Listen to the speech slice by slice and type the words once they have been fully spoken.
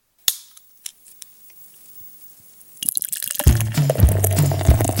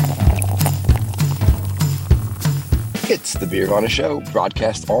It's the Beervana Show,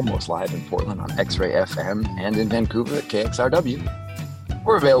 broadcast almost live in Portland on X-Ray FM and in Vancouver at KXRW.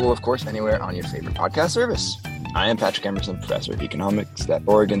 We're available, of course, anywhere on your favorite podcast service. I am Patrick Emerson, professor of economics at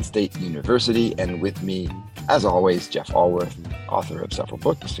Oregon State University, and with me, as always, Jeff Allworth, author of several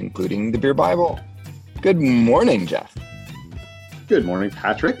books, including The Beer Bible. Good morning, Jeff. Good morning,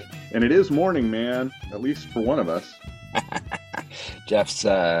 Patrick. And it is morning, man, at least for one of us.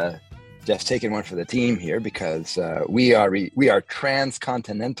 Jeff's taking one for the team here because we are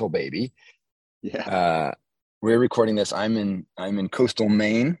transcontinental, baby. Yeah. We're recording this. I'm in coastal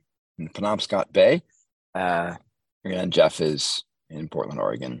Maine, in the Penobscot Bay, and Jeff is in Portland,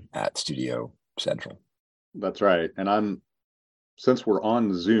 Oregon, at Studio Central. That's right. And since we're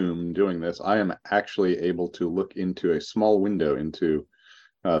on Zoom doing this, I am actually able to look into a small window into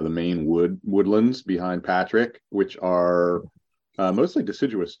the Maine woodlands behind Patrick, which are mostly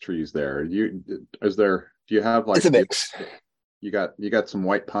deciduous trees there. Do you have like, it's a mix. You got some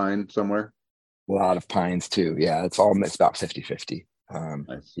white pine somewhere? A lot of pines too. Yeah, it's about 50-50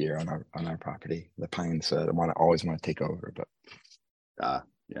 Nice. here on our property. The pines always want to take over, but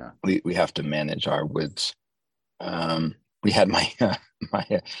yeah, we have to manage our woods. We had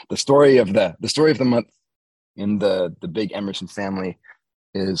the story of the month in the big Emerson family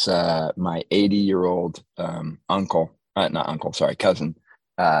is my 80-year-old cousin,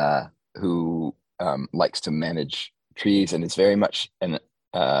 who likes to manage trees and is very much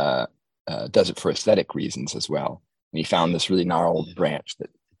does it for aesthetic reasons as well. And he found this really gnarled branch that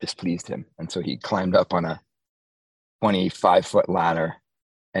displeased him, and so he climbed up on a 25-foot ladder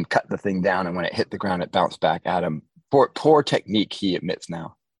and cut the thing down. And when it hit the ground, it bounced back at him. Poor technique, he admits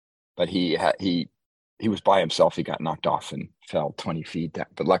now, but he was by himself. He got knocked off and fell 20 feet down,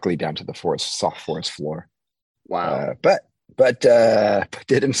 but luckily down to the soft forest floor. Wow. But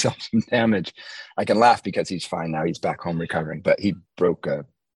did himself some damage. I can laugh because he's fine now. He's back home recovering, but he broke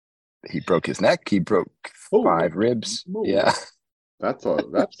his neck. He broke 5 ribs. Ooh. Yeah, That's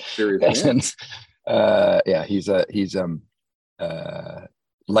serious. Yeah, he's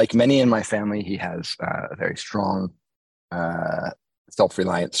like many in my family. He has a very strong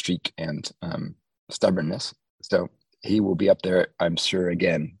self-reliant streak and stubbornness. So he will be up there, I'm sure,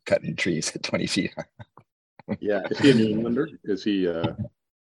 again, cutting trees at 20 feet. Yeah. Is he a New Englander? Is he?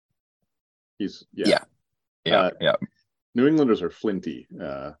 Yeah. New Englanders are flinty,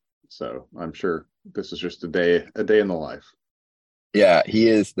 so I'm sure this is just a day in the life. Yeah, he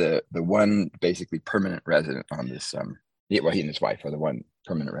is the one basically permanent resident on this. He and his wife are the one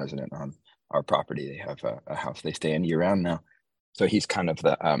permanent resident on our property. They have a house they stay in year round now, so he's kind of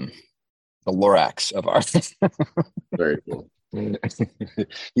the Lorax of ours. Very cool.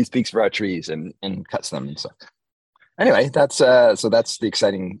 He speaks for our trees and cuts them and stuff. Anyway, that's the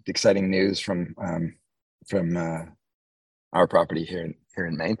exciting news from our property here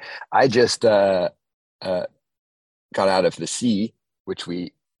in Maine. I just got out of the sea, which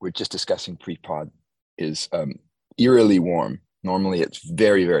we were just discussing pre-pod, is eerily warm. Normally it's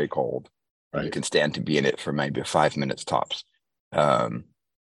very, very cold. Right. You can stand to be in it for maybe 5 minutes tops,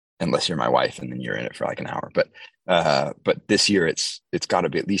 unless you're my wife, and then you're in it for like an hour. But this year it's got to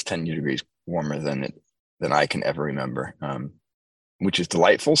be at least 10 degrees warmer than I can ever remember, which is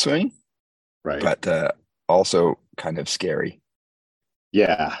delightful swimming, right? But also kind of scary.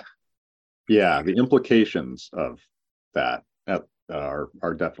 Yeah. The implications of that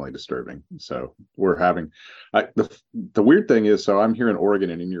are definitely disturbing. So we're having the weird thing is, so I'm here in Oregon,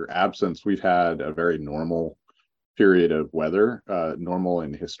 and in your absence, we've had a very normal period of weather, normal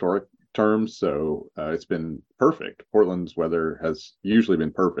in historic terms. So it's been perfect. Portland's weather has usually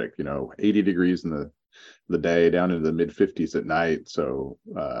been perfect, 80 degrees in the day, down into the mid 50s at night. So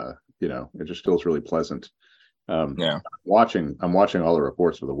it just feels really pleasant. Yeah, I'm watching all the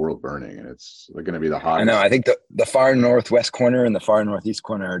reports of the world burning, and it's going to be the hottest. I know. I think the far northwest corner and the far northeast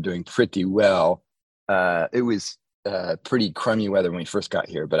corner are doing pretty well. It was pretty crummy weather when we first got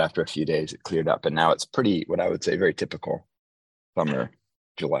here, but after a few days it cleared up, and now it's pretty, what I would say, very typical summer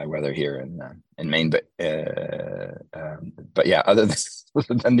July weather here in Maine. But yeah, other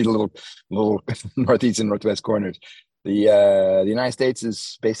than the little northeast and northwest corners, the United States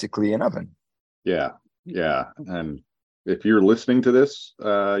is basically an oven. Yeah, and if you're listening to this,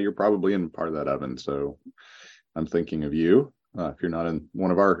 you're probably in part of that oven. So I'm thinking of you if you're not in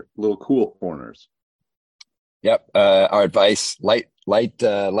one of our little cool corners. Yep. Our advice: light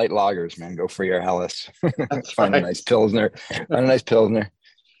lagers, man. Go for your Helles. Find a nice pilsner.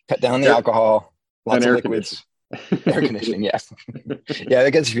 Cut down the alcohol. Lots of liquids. Air conditioning. Yeah. Yeah. I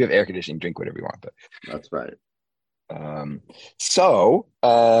guess if you have air conditioning, drink whatever you want. But that's right.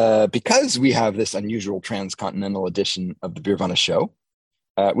 Because we have this unusual transcontinental edition of the Beervana Show,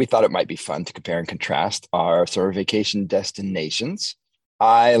 we thought it might be fun to compare and contrast our sort of vacation destinations.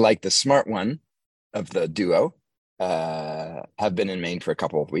 I, like the smart one of the duo, have been in Maine for a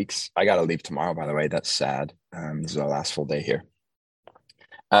couple of weeks. I got to leave tomorrow, by the way. That's sad. This is our last full day here.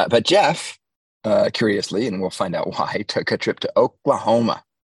 But Jeff, curiously, and we'll find out why, took a trip to Oklahoma.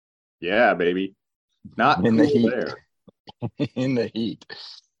 Yeah, baby. Not in cool the heat. there. In the heat.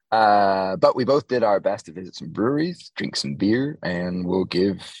 But we both did our best to visit some breweries, drink some beer, and we'll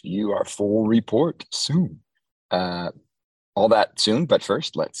give you our full report soon. All that soon, but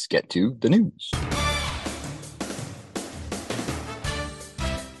first, let's get to the news.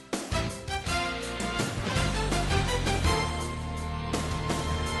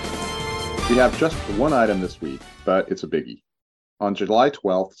 We have just one item this week, but it's a biggie. On July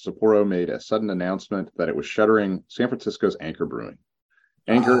 12th, Sapporo made a sudden announcement that it was shuttering San Francisco's Anchor Brewing.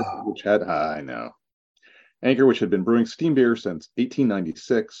 Anchor, which had been brewing steam beer since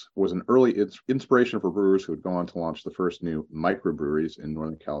 1896, was an early inspiration for brewers who had gone on to launch the first new microbreweries in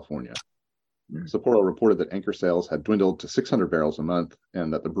Northern California. Sapporo reported that Anchor sales had dwindled to 600 barrels a month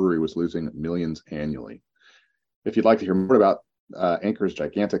and that the brewery was losing millions annually. If you'd like to hear more about Anchor's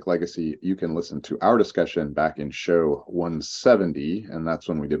gigantic legacy, you can listen to our discussion back in show 170, and that's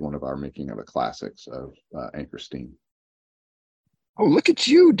when we did one of our making of the classics of Anchor Steam. Oh, look at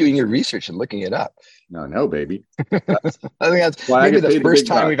you doing your research and looking it up. No, baby. I think that's maybe the first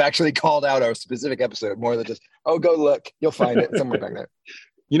time we've actually called out our specific episode more than just, oh, go look. You'll find it somewhere back there.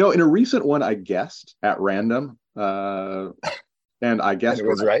 You know, in a recent one, I guessed at random, and I guessed and it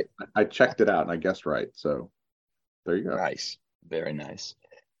was right. I checked it out and I guessed right. So there you go. Nice. Very nice.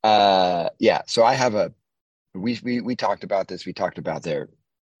 Yeah. So I have we talked about this. We talked about their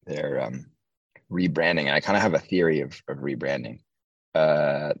rebranding, and I kind of have a theory of rebranding.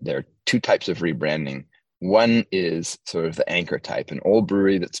 There are two types of rebranding. One is sort of the Anchor type, an old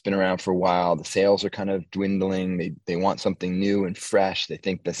brewery that's been around for a while. The sales are kind of dwindling. They want something new and fresh. They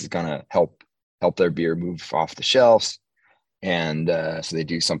think this is going to help their beer move off the shelves. And so they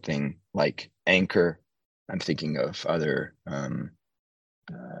do something like Anchor. I'm thinking of other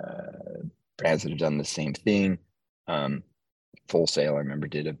brands that have done the same thing. Full Sail, I remember,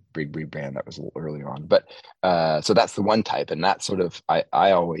 did a big rebrand that was a little earlier on. But so that's the one type. And that's sort of,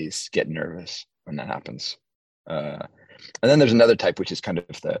 I always get nervous when that happens. And then there's another type, which is kind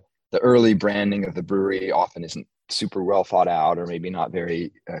of the early branding of the brewery often isn't super well thought out, or maybe not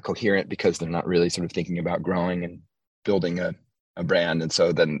very coherent, because they're not really sort of thinking about growing and building a brand. And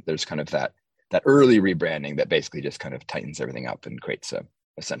so then there's kind of that early rebranding that basically just kind of tightens everything up and creates a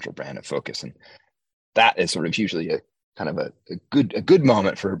central brand of focus. And that is sort of usually a kind of a good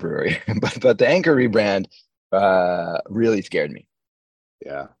moment for a brewery. but the Anchor rebrand really scared me.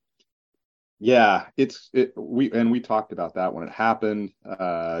 Yeah, we talked about that when it happened.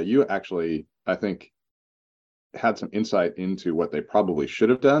 You actually, I think, had some insight into what they probably should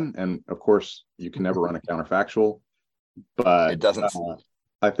have done, and of course, you can never run a counterfactual, but it doesn't.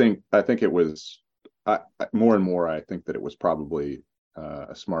 I think it was more and more. I think that it was probably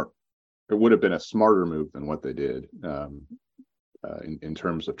it would have been a smarter move than what they did in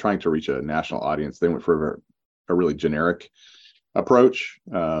terms of trying to reach a national audience. They went for a really generic approach.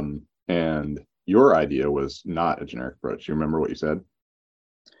 And your idea was not a generic approach. You remember what you said?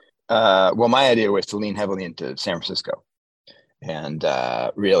 Well, my idea was to lean heavily into San Francisco and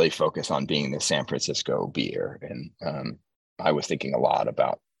really focus on being the San Francisco beer. And I was thinking a lot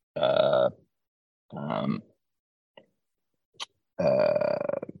about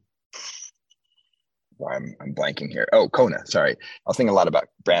I'm blanking here. Oh, Kona. Sorry. I was thinking a lot about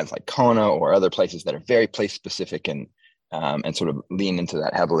brands like Kona or other places that are very place specific and sort of lean into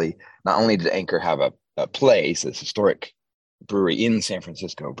that heavily. Not only did Anchor have a place, this historic brewery in San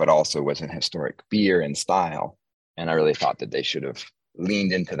Francisco, but also was an historic beer and style. And I really thought that they should have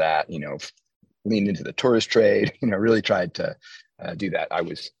leaned into that, leaned into the tourist trade, really tried to do that. I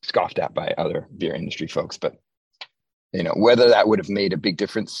was scoffed at by other beer industry folks, but whether that would have made a big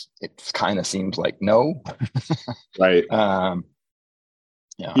difference, it kind of seems like no. Right. Yeah,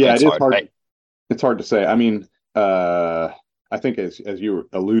 it is hard. Right? It's hard to say. I mean, I think as you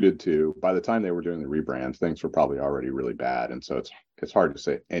alluded to, by the time they were doing the rebrand, things were probably already really bad, and so it's hard to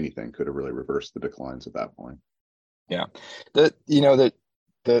say anything could have really reversed the declines at that point. Yeah,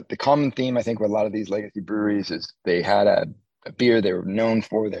 the common theme, I think, with a lot of these legacy breweries is they had a beer they were known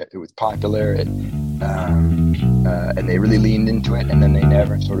for, that it was popular, and they really leaned into it, and then they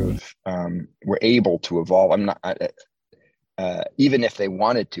never sort of were able to evolve. Even if they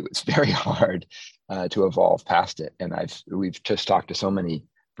wanted to, it's very hard to evolve past it. And we've just talked to so many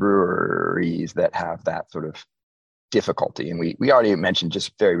breweries that have that sort of difficulty. And we already mentioned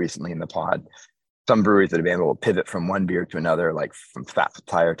just very recently in the pod some breweries that have been able to pivot from one beer to another, like from Fat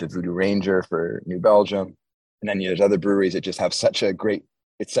Tire to Voodoo Ranger for New Belgium. And then there's other breweries that just have it's such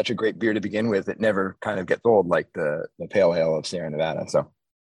a great beer to begin with. It never kind of gets old, like the Pale Ale of Sierra Nevada. So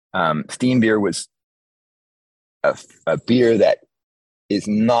Steam beer was a beer that is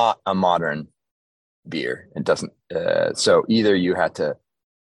not a modern beer. It doesn't. So either you had to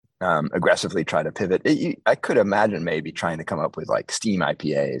aggressively try to pivot. I could imagine maybe trying to come up with like Steam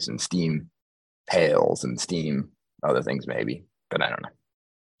IPAs and Steam Pales and Steam other things maybe, but I don't know.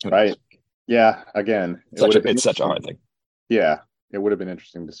 Right. Yeah. Again, It's such a hard thing. Yeah, it would have been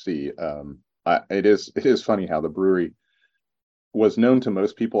interesting to see. It is funny how the brewery was known to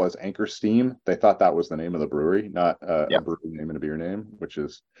most people as Anchor Steam. They thought that was the name of the brewery, not a brewery name and a beer name, which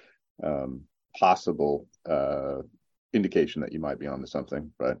is possible indication that you might be onto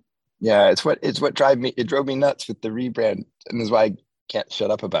something. But yeah, it's what drove me nuts with the rebrand, and that's why I can't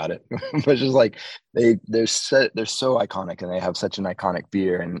shut up about it. Which is like they're so iconic, and they have such an iconic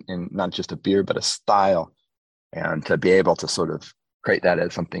beer, and not just a beer but a style, and to be able to sort of create that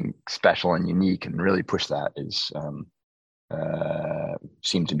as something special and unique and really push that is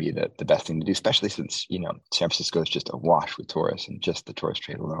seemed to be the best thing to do, especially since San Francisco is just awash with tourists, and just the tourist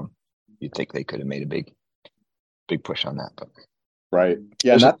trade alone, you'd think they could have made a big push on that. But right,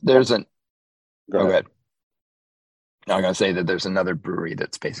 yeah, go ahead. Now I'm going to say that there's another brewery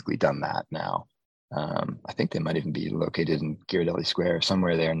that's basically done that now. I think they might even be located in Ghirardelli Square,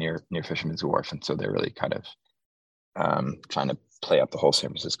 somewhere there near Fisherman's Wharf, and so they're really kind of trying to play up the whole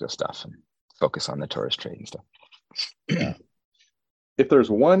San Francisco stuff and focus on the tourist trade and stuff. Yeah. If there's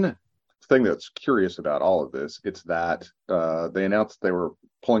one thing that's curious about all of this, it's that they announced they were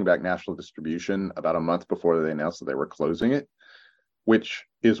pulling back national distribution about a month before they announced that they were closing it, which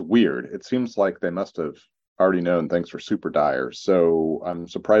is weird. It seems like they must have already known things were super dire. So I'm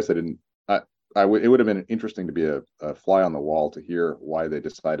surprised they didn't. It would have been interesting to be a fly on the wall to hear why they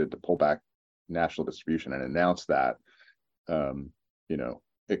decided to pull back national distribution and announce that. I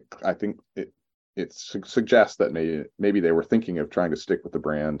think it suggests that maybe they were thinking of trying to stick with the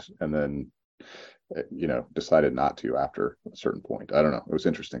brand and then decided not to after a certain point. I don't know. It was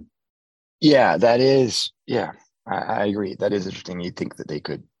interesting. Yeah, that is. Yeah, I agree. That is interesting. You'd think that they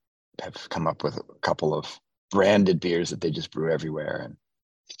could have come up with a couple of branded beers that they just brew everywhere,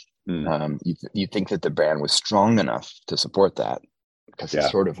 and you think that the brand was strong enough to support that because it's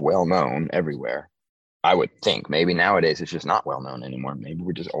sort of well known everywhere. I would think. Maybe nowadays it's just not well known anymore. Maybe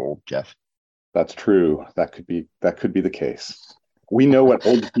we're just old, Jeff. That's true. That could be the case. We know what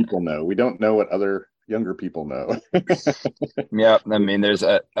old people know. We don't know what other younger people know. Yeah, I mean, there's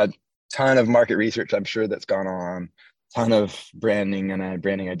a ton of market research, I'm sure, that's gone on. Ton of branding and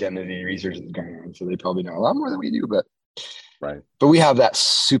branding identity research that's going on. So they probably know a lot more than we do, but right. But we have that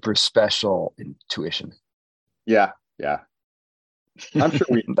super special intuition. Yeah. I'm sure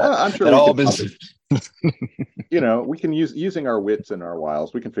we. I'm sure that we all can business. we can using our wits and our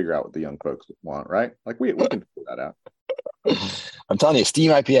wiles, we can figure out what the young folks want, right? Like we can figure that out. I'm telling you,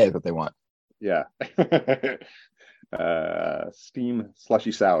 Steam IPA is what they want. Yeah. Steam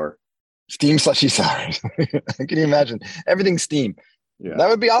slushy sour. Steam slushy sour. Can you imagine? Everything's steam. Yeah. That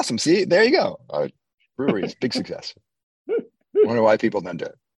would be awesome. See, there you go. Breweries, big success. Wonder why people don't do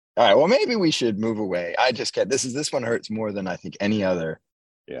it. All right. Well, maybe we should move away. I just can't. This one hurts more than I think any other.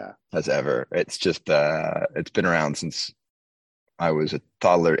 Yeah. Has ever. It's just it's been around since I was a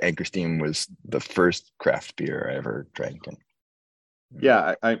toddler. Anchor Steam was the first craft beer I ever drank. And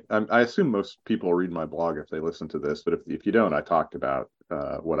yeah, I assume most people read my blog if they listen to this, but if you don't, I talked about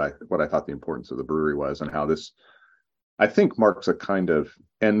what I thought the importance of the brewery was and how this, I think, marks a kind of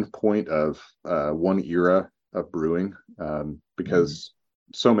end point of one era of brewing, because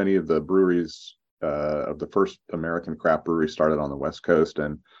so many of the breweries of the first American craft breweries started on the West Coast,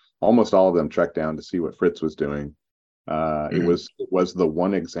 and almost all of them trekked down to see what Fritz was doing. It was the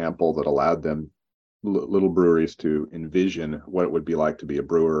one example that allowed them, little breweries, to envision what it would be like to be a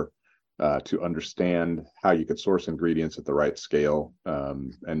brewer, to understand how you could source ingredients at the right scale,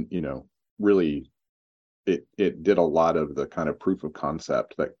 and really it did a lot of the kind of proof of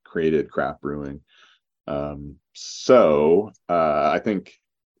concept that created craft brewing. So I think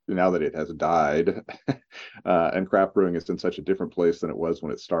now that it has died and craft brewing is in such a different place than it was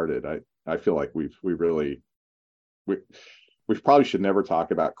when it started, I feel like we probably should never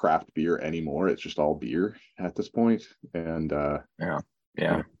talk about craft beer anymore. It's just all beer at this point. And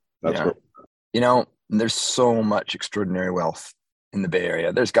there's so much extraordinary wealth in the Bay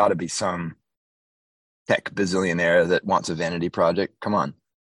Area. There's got to be some tech bazillionaire that wants a vanity project. Come on,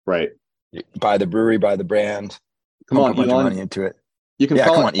 Right. buy the brewery, buy the brand, Come pump a on, bunch of Elon. money into it. You can Yeah,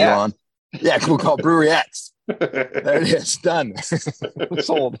 call come it on, Elon. X. Yeah, we'll call it Brewery X. There it is, done.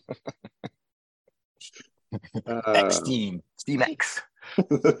 Sold. X Uh, Steam X.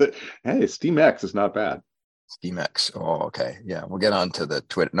 hey, Steam X is not bad. Steam X. Oh, okay. Yeah, we'll get on to the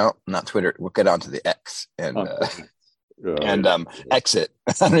Twitter. No, not Twitter. We'll get on to the X and Oh, and yeah. exit.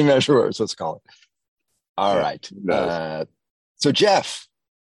 I don't even know what we're supposed to call it. All Yeah, right. it does. So Jeff,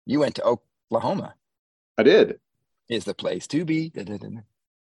 you went to Oklahoma. I did. Is the place to be?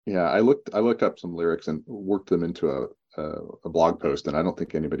 Yeah, I looked up some lyrics and worked them into a blog post, and I don't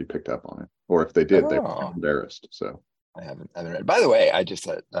think anybody picked up on it. Or if they did, they were Oh, embarrassed. So I haven't read. By the way, I just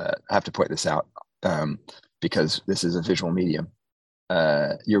have to point this out because this is a visual medium.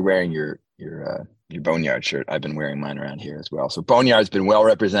 You're wearing your Boneyard shirt. I've been wearing mine around here as well. So Boneyard's been well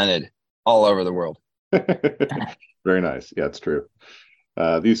represented all over the world. very nice. Yeah, it's true.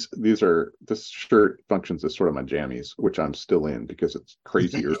 This shirt functions as sort of my jammies, which I'm still in because it's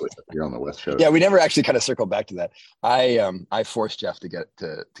crazy early here on the West Coast. Yeah, we never actually kind of circled back to that. I forced Jeff to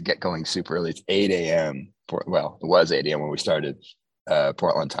get going super early. It's 8 a.m. Well, it was 8 a.m. when we started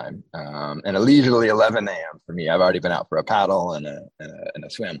Portland time, and leisurely 11 a.m. for me. I've already been out for a paddle and a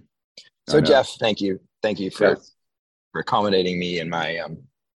swim. I So know. Jeff, thank you for Yes. accommodating me in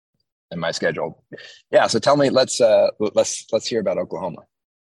my schedule. Yeah. So tell me, let's hear about Oklahoma.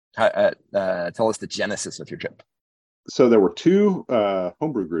 Tell us the genesis of your trip. So there were two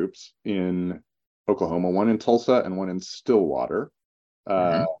homebrew groups in Oklahoma, one in Tulsa and one in Stillwater. Uh,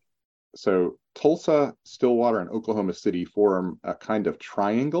 Mm-hmm. so Tulsa, Stillwater, and Oklahoma City form a kind of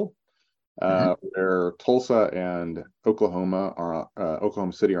triangle Mm-hmm. where Tulsa and Oklahoma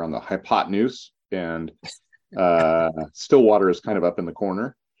City are on the hypotenuse, and Stillwater is kind of up in the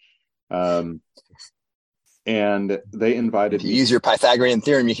corner. Um, and they invited If you me. use your Pythagorean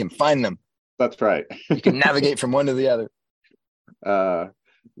theorem, you can find them. That's right. You can navigate from one to the other.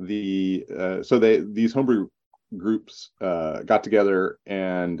 These homebrew groups got together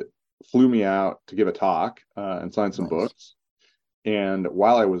and flew me out to give a talk and sign some Nice. books. And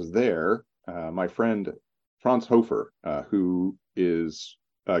while I was there, my friend Franz Hofer, who is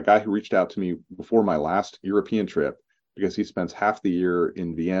a guy who reached out to me before my last European trip because he spends half the year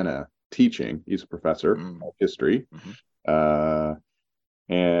in Vienna teaching. He's a professor of history. Mm-hmm.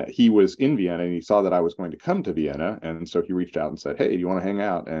 And he was in Vienna and he saw that I was going to come to Vienna. And so he reached out and said, hey, do you want to hang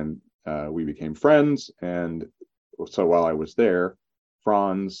out? And we became friends. And so while I was there,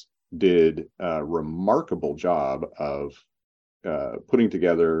 Franz did a remarkable job of putting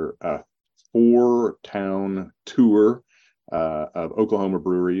together a 4-town tour of Oklahoma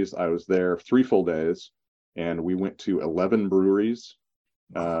breweries. I was there 3 full days and we went to 11 breweries.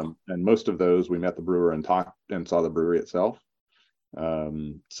 And most of those we met the brewer and talked and saw the brewery itself.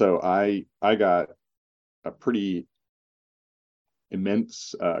 So I got a pretty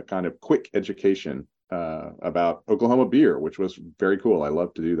immense kind of quick education about Oklahoma beer, which was very cool. I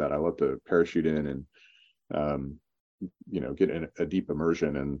love to do that. I love to parachute in and get a deep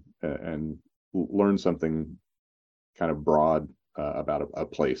immersion and learn something kind of broad about a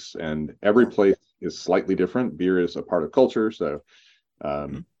place. And every place is slightly different. Beer is a part of culture, so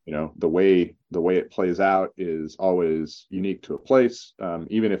the way it plays out is always unique to a place.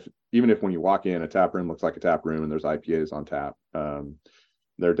 Even if when you walk in, a tap room looks like a tap room and there's IPAs on tap.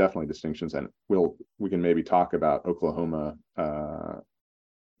 There are definitely distinctions, and we can maybe talk about Oklahoma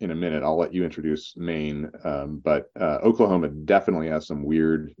in a minute. I'll let you introduce Maine, but Oklahoma definitely has some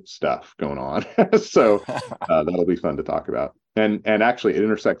weird stuff going on, so that'll be fun to talk about. And actually, it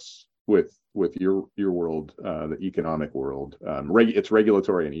intersects with your world, the economic world. It's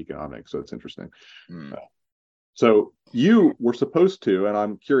regulatory and economic, so it's interesting. So you were supposed to, and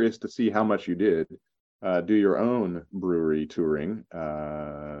I'm curious to see how much you did, do your own brewery touring.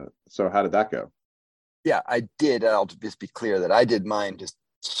 So how did that go? Yeah, I did. I'll just be clear that I did mine just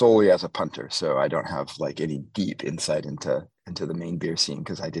solely as a punter, so I don't have like any deep insight into the Maine beer scene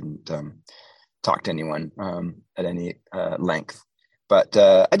because I didn't talk to anyone at any length. But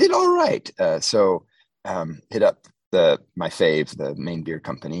I did all right. So hit up my fave, the Maine Beer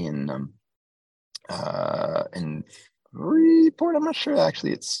Company in Freeport. I'm not sure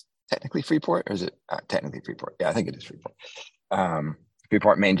actually. It's technically Freeport, or is it technically Freeport? Yeah, I think it is Freeport.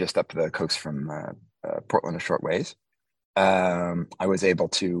 Freeport, Maine, just up the coast from Portland a short ways. I was able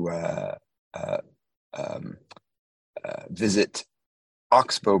to visit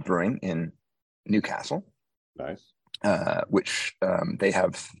Oxbow Brewing in Newcastle. Nice. Which they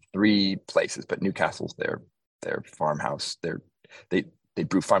have 3 places, but Newcastle's their farmhouse. They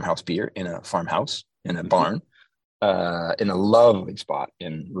brew farmhouse beer in a farmhouse, in a barn in a lovely spot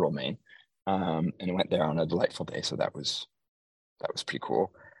in rural Maine. And I went there on a delightful day. So that was pretty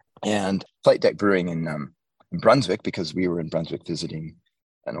cool. And Flight Deck Brewing in Brunswick, because we were in Brunswick visiting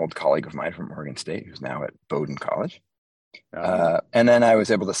an old colleague of mine from Oregon State who's now at Bowdoin College. And then I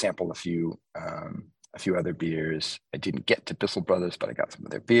was able to sample a few other beers. I didn't get to Bissell Brothers, but I got some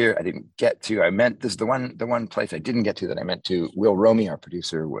of their beer. I didn't get to. This is the one place I didn't get to that I meant to. Will Romy, our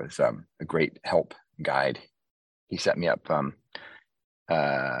producer, was a great help guide. He set me up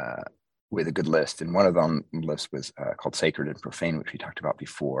with a good list, and one of them lists was called Sacred and Profane, which we talked about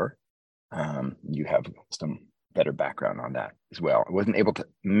before. You have some better background on that as well. I wasn't able to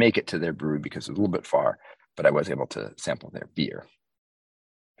make it to their brewery because it was a little bit far, but I was able to sample their beer.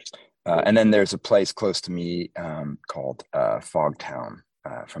 And then there's a place close to me called Fogtown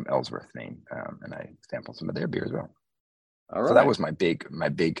from Ellsworth, Maine, and I sampled some of their beer as well. All right. So that was my big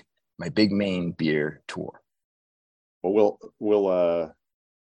Maine beer tour. Well, we'll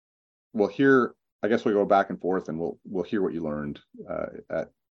hear. I guess we'll go back and forth, and we'll hear what you learned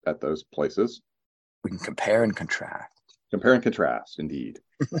at those places. We can compare and contrast. Compare and contrast, indeed.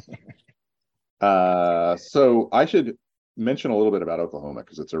 So I should mention a little bit about Oklahoma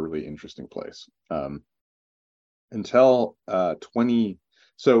because it's a really interesting place. Until 20,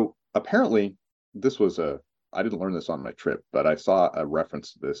 so apparently this was I didn't learn this on my trip, but I saw a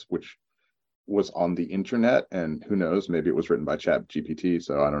reference to this, which was on the internet, and who knows, maybe it was written by ChatGPT,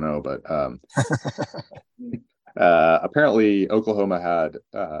 so I don't know, but apparently Oklahoma had,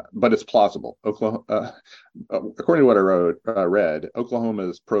 but it's plausible. Oklahoma, according to what I read,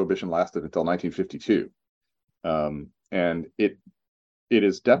 Oklahoma's prohibition lasted until 1952. And it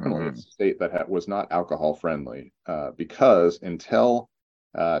is definitely a state that was not alcohol friendly, because until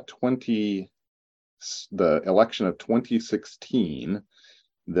the election of 2016,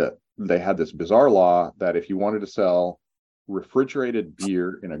 they had this bizarre law that if you wanted to sell refrigerated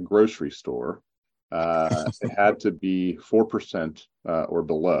beer in a grocery store, it had to be 4% or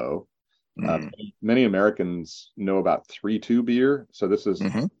below. Many Americans know about 3-2 beer. So this is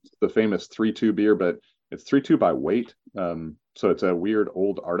the famous 3-2 beer, but it's 3-2 by weight. So it's a weird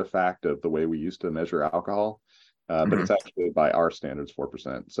old artifact of the way we used to measure alcohol. But it's actually by our standards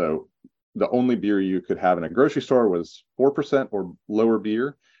 4%. So the only beer you could have in a grocery store was 4% or lower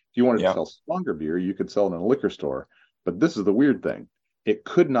beer. If you wanted to sell stronger beer, you could sell it in a liquor store. But this is the weird thing. It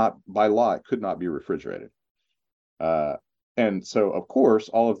could not, by law, it could not be refrigerated. And so, of course,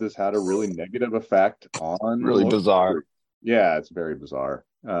 all of this had a really negative effect on really bizarre. Breweries. Yeah, it's very bizarre.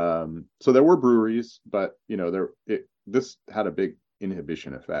 So there were breweries, but this had a big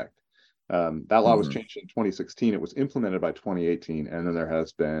inhibition effect. That law was changed in 2016. It was implemented by 2018, and then there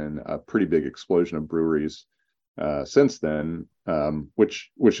has been a pretty big explosion of breweries since then,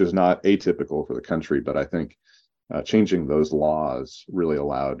 which is not atypical for the country. But I think changing those laws really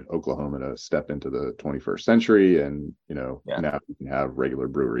allowed Oklahoma to step into the 21st century, and now you can have regular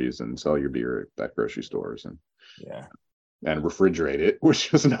breweries and sell your beer at grocery stores and refrigerate it,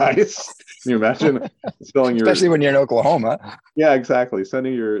 which is nice. Can you imagine selling especially when you're in Oklahoma? Yeah, exactly.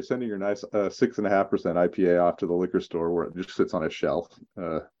 Sending your nice 6.5% IPA off to the liquor store where it just sits on a shelf.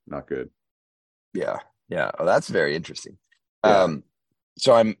 Not good. Yeah. Oh, that's very interesting.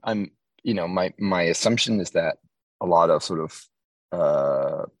 So I'm my assumption is that a lot of sort of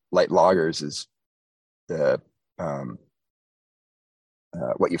light lagers is the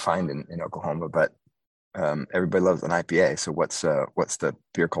what you find in Oklahoma, but everybody loves an IPA. So what's the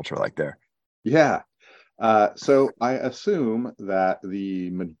beer culture like there? Yeah. So I assume that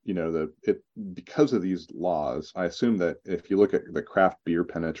because of these laws, I assume that if you look at the craft beer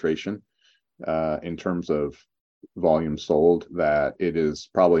penetration in terms of volume sold, that it is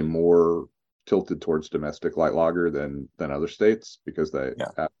probably more tilted towards domestic light lager than other states because they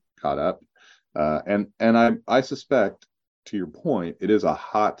have caught up. And I suspect, to your point, it is a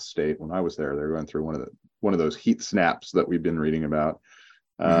hot state. When I was there, they were going through one of those heat snaps that we've been reading about.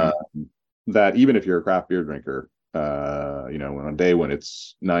 That even if you're a craft beer drinker, on a day when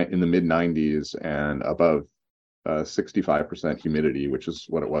it's in the mid 90s and above 65% humidity, which is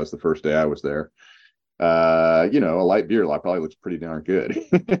what it was the first day I was there, a light beer probably looks pretty darn good.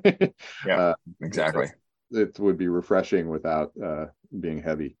 Exactly. It would be refreshing without being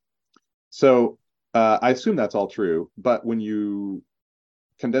heavy. So I assume that's all true. But when you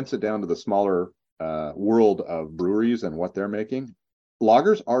condense it down to the smaller world of breweries and what they're making,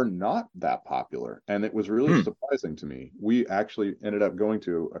 lagers are not that popular. And it was really surprising to me. We actually ended up going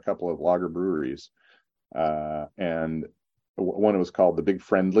to a couple of lager breweries. And one was called the Big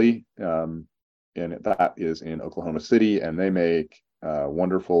Friendly. And that is in Oklahoma City. And they make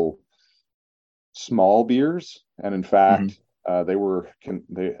wonderful small beers, and in Hmm. fact, they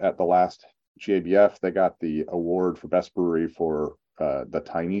at the last GABF they got the award for best brewery for the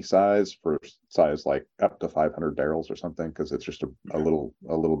tiny size, for size like up to 500 barrels or something, because it's just a little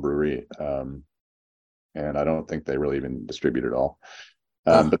brewery, and I don't think they really even distribute it all.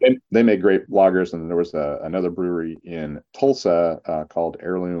 Oh, But they made great lagers, and there was another brewery in Tulsa called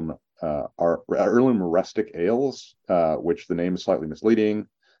Heirloom Rustic Ales, which the name is slightly misleading,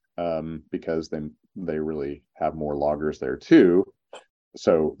 because they really have more lagers there too.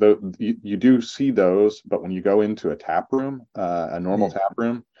 So you do see those, but when you go into a tap room, a normal mm. tap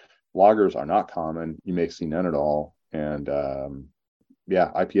room, lagers are not common. You may see none at all, and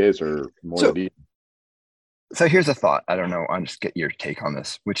yeah, IPAs are more the So deal. so here's a thought. I don't know. I'll just get your take on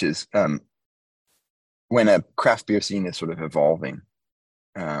this, which is when a craft beer scene is sort of evolving,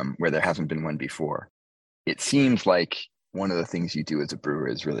 where there hasn't been one before, it seems like one of the things you do as a brewer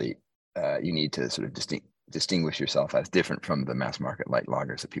is really you need to sort of distinguish yourself as different from the mass market light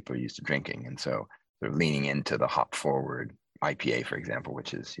lagers that people are used to drinking. And so sort of leaning into the hop forward IPA, for example,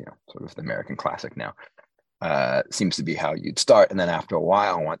 which is, sort of the American classic now, seems to be how you'd start. And then after a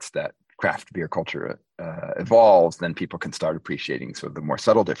while, once that craft beer culture evolves, then people can start appreciating sort of the more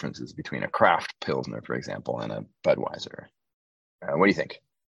subtle differences between a craft Pilsner, for example, and a Budweiser. What do you think?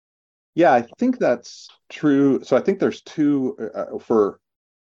 Yeah, I think that's true. So I think there's two for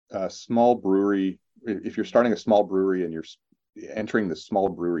a small brewery. If you're starting a small brewery and you're entering the small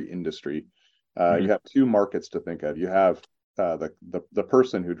brewery industry, you Mm-hmm. have two markets to think of. You have the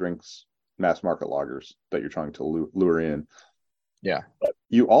person who drinks mass market lagers that you're trying to lure in. Yeah.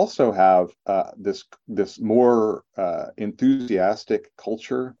 You also have this more enthusiastic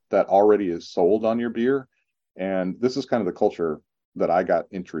culture that already is sold on your beer, and this is kind of the culture that I got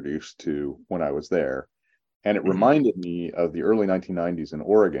introduced to when I was there. And it Mm-hmm. reminded me of the early 1990s in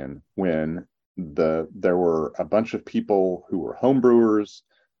Oregon, when there were a bunch of people who were homebrewers,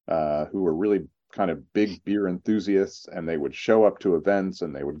 who were really kind of big beer enthusiasts, and they would show up to events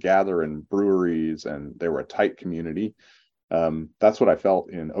and they would gather in breweries, and they were a tight community. That's what I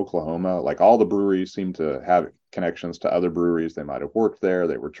felt in Oklahoma. Like, all the breweries seemed to have connections to other breweries. They might have worked there.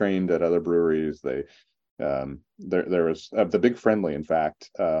 They were trained at other breweries. There was the Big Friendly, in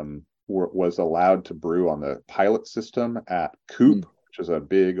fact, was allowed to brew on the pilot system at Coop, which is a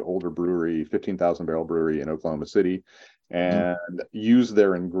big older brewery, 15,000 barrel brewery in Oklahoma City, Mm-hmm. and use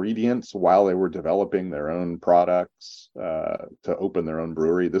their ingredients while they were developing their own products, to open their own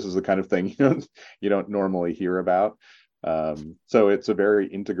brewery. This is the kind of thing you don't normally hear about. So it's a very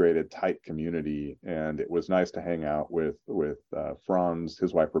integrated, tight community, and it was nice to hang out with Franz,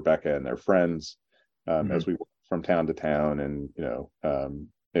 his wife Rebecca, and their friends, Mm-hmm. as we went from town to town. And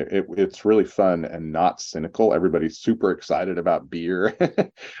it's really fun and not cynical. Everybody's super excited about beer.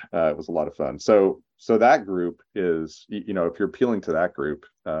 It was a lot of fun. So that group is, if you're appealing to that group,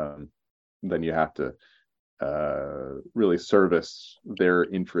 then you have to really service their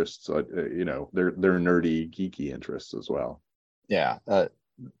interests, their nerdy, geeky interests as well. Yeah,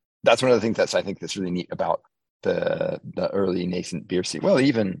 that's one of the things I think that's really neat about the early nascent beer scene. Well,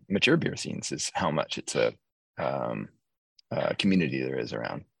 even mature beer scenes is how much it's um, a community there is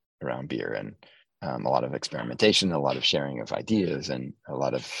around beer, and a lot of experimentation, a lot of sharing of ideas, and a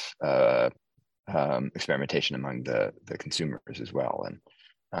lot of experimentation among the consumers as well.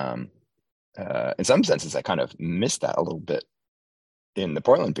 And in some senses, I kind of miss that a little bit in the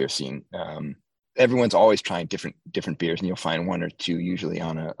Portland beer scene. Everyone's always trying different beers, and you'll find one or two usually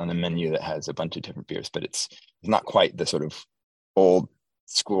on a menu that has a bunch of different beers, but it's not quite the sort of old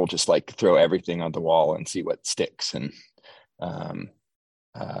school, just like throw everything on the wall and see what sticks, and um,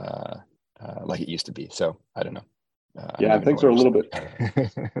 uh, like it used to be. So I don't know. I'm Yeah, not and going to go into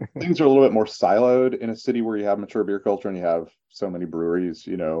things are a little bit more siloed in a city where you have mature beer culture and you have so many breweries.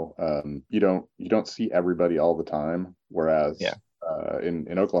 You don't see everybody all the time. yeah. Whereas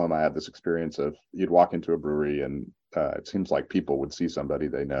in Oklahoma, I had this experience of, you'd walk into a brewery and it seems like people would see somebody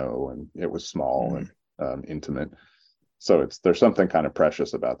they know, and it was small and Mm. intimate. So there's something kind of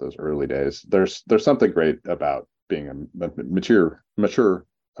precious about those early days. There's something great about being a mature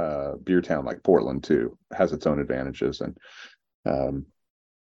beer town like Portland too. It has its own advantages um,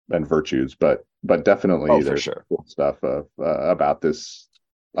 and virtues, but Oh, definitely for there's sure. cool stuff about this.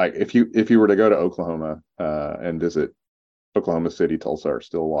 Like, if you were to go to Oklahoma and visit Oklahoma City, Tulsa, or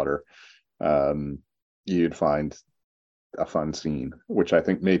Stillwater, um, you'd find a fun scene, which I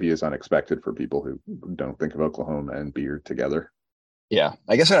think maybe is unexpected for people who don't think of Oklahoma and beer together. Yeah,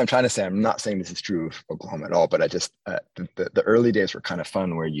 I guess what I'm trying to say, I'm not saying this is true of Oklahoma at all, but I just the early days were kind of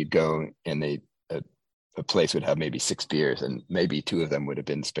fun, where you'd go and they the place would have maybe 6 beers, and maybe 2 of them would have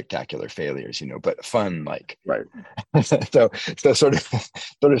been spectacular failures, but fun, like. Right. So sort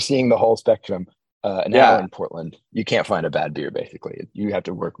of seeing the whole spectrum. Now Yeah. in Portland, you can't find a bad beer. Basically, you have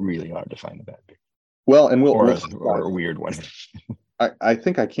to work really hard to find a bad beer, Well, and we'll or a weird one. I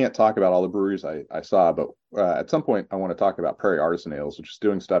think I can't talk about all the breweries I saw, but at some point I want to talk about Prairie Artisan Ales, which is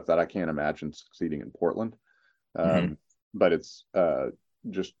doing stuff that I can't imagine succeeding in Portland. Mm-hmm. But it's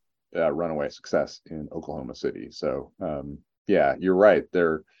just runaway success in Oklahoma City. So yeah, you're right.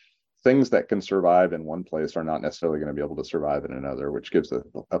 There things that can survive in one place are not necessarily going to be able to survive in another, which gives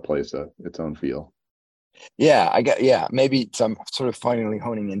a place its own feel. Yeah, maybe some sort of finally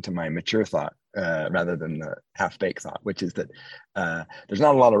honing into my mature thought rather than the half-baked thought, which is that there's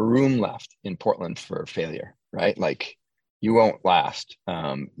not a lot of room left in Portland for failure, right? Like you won't last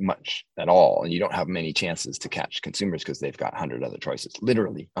much at all, and you don't have many chances to catch consumers because they've got 100 other choices,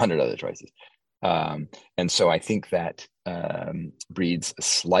 literally 100 other choices. And so I think that breeds a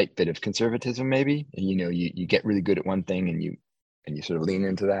slight bit of conservatism, maybe. You get really good at one thing, and you sort of lean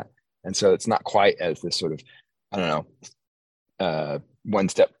into that. And so it's not quite as this sort of, I don't know, one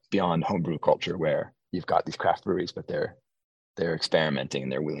step beyond homebrew culture where you've got these craft breweries, but they're experimenting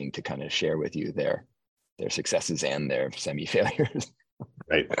and they're willing to kind of share with you their successes and their semi-failures.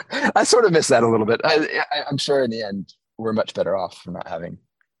 Right. I sort of miss that a little bit. I'm sure in the end we're much better off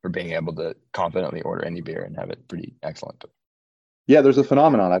for being able to confidently order any beer and have it pretty excellent. But Yeah, there's a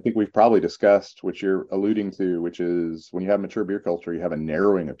phenomenon I think we've probably discussed, which you're alluding to, which is when you have mature beer culture, you have a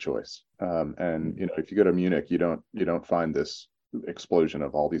narrowing of choice. And if you go to Munich, you don't find this explosion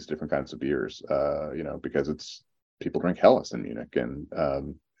of all these different kinds of beers, because it's people drink Helles in Munich, and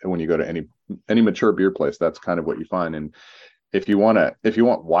when you go to any mature beer place, that's kind of what you find. And if you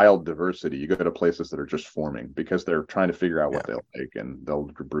want wild diversity, you go to places that are just forming because they're trying to figure out what they'll make, and they'll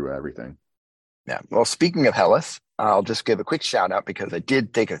brew everything. Yeah. Well, speaking of Helles, I'll just give a quick shout out because I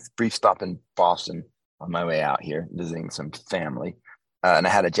did take a brief stop in Boston on my way out here, visiting some family. And I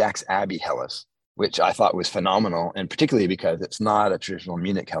had a Jack's Abbey Helles, which I thought was phenomenal. And particularly because it's not a traditional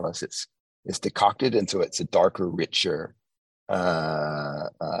Munich Helles. It's decocted. And so it's a darker, richer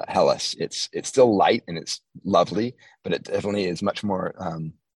Helles. It's still light and it's lovely, but it definitely is much more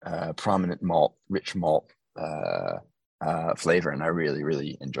prominent malt, rich malt flavor, and I really,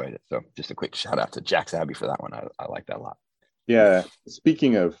 really enjoyed it. So just a quick shout out to Jack's Abbey for that one. I like that a lot. Yeah.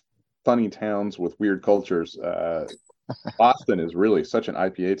 Speaking of funny towns with weird cultures, Boston is really such an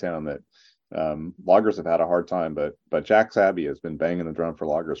IPA town that lagers have had a hard time, but Jack's Abbey has been banging the drum for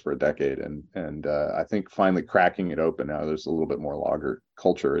lagers for a decade, and I think finally cracking it open now. There's a little bit more lager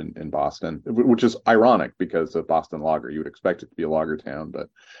culture in Boston, which is ironic because of Boston lager. You would expect it to be a lager town, but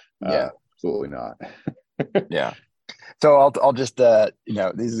absolutely not. Yeah. So I'll just this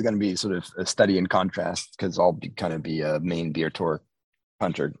is going to be sort of a study in contrast because I'll kind of be a Maine beer tour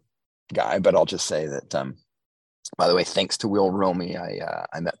hunter guy, but I'll just say that by the way, thanks to Will Romy,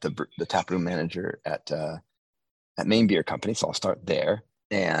 I met the taproom manager at Maine Beer Company, so I'll start there.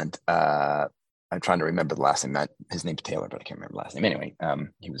 And I'm trying to remember the last name. His name's Taylor, but I can't remember the last name. Anyway,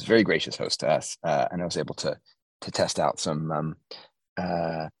 he was a very gracious host to us, and I was able to test out some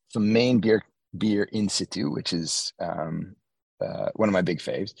Maine beer in situ, which is one of my big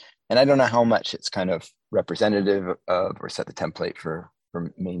faves. And I don't know how much it's kind of representative of or set the template for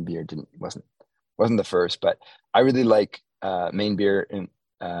Maine beer. Wasn't the first, but I really like Maine beer and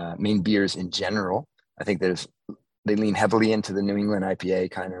Maine beers in general. I think they lean heavily into the New England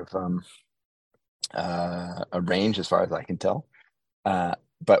IPA kind of a range as far as I can tell.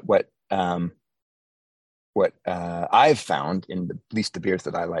 But what I've found in at least the beers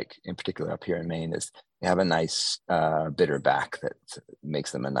that I like in particular up here in Maine is they have a nice bitter back that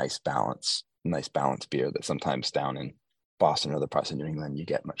makes them a nice balanced beer that sometimes down in Boston or other parts of New England you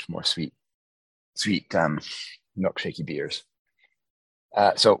get much more sweet milkshakey beers.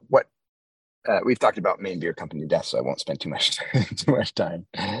 So what we've talked about Maine Beer Company to death, so I won't spend too much time.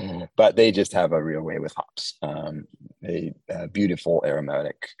 But they just have a real way with hops. Beautiful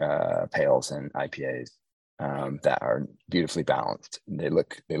aromatic pales and IPAs that are beautifully balanced. They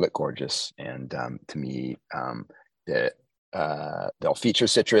look gorgeous, and to me, they'll feature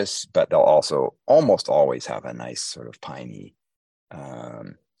citrus, but they'll also almost always have a nice sort of piney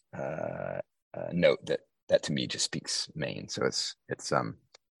note that to me just speaks Maine. So it's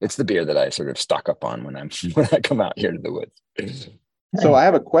the beer that I sort of stock up on when I come out here to the woods. So I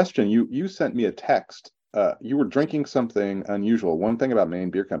have a question. You sent me a text. You were drinking something unusual. One thing about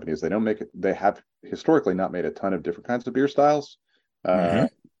Maine Beer Company is they have historically not made a ton of different kinds of beer styles.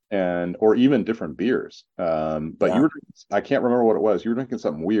 and or even different beers. But you Yeah. were, I can't remember what it was. You were drinking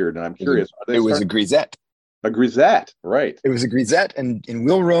something weird, and I'm It was a, curious. Are they it was a starting grisette. a grisette? Right. It was a grisette, and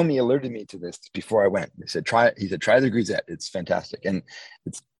Will Romey alerted me to this before I went. He said, try it. He said, try the grisette. It's fantastic. And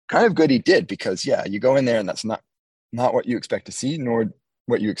it's kind of good he did, because yeah, you go in there and that's not what you expect to see, nor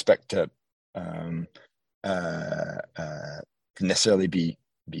what you expect to um, necessarily be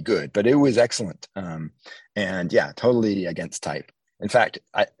good. But it was excellent. And yeah, totally against type. In fact,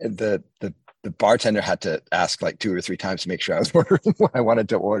 the bartender had to ask like 2 or 3 times to make sure I was ordering what I wanted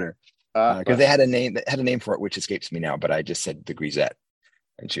to order, because they had a name for it, which escapes me now. But I just said the grisette,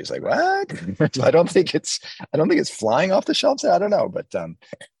 and she was like, "What?" So I don't think it's flying off the shelves. I don't know, but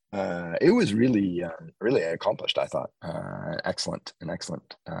it was really really accomplished. I thought an excellent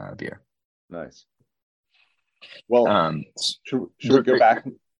beer. Nice. Well, Um, should we go back?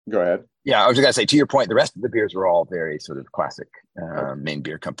 Go ahead. yeah, I was just gonna say, to your point, the rest of the beers were all very sort of classic Okay. Maine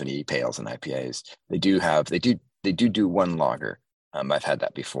Beer Company pales and IPAs. They do one lager. I've had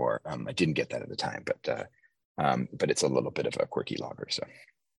that before. I didn't get that at the time, but it's a little bit of a quirky lager. So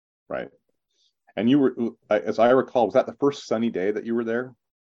Right. And you were, as I recall, was that the first sunny day that you were there?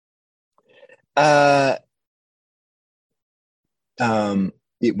 uh,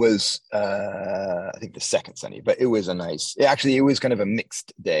 it was I think the second sunny, but it was a nice. Actually, it was kind of a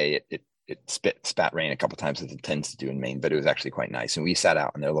mixed day. It spat rain a couple times, as it tends to do in Maine, but it was actually quite nice. And we sat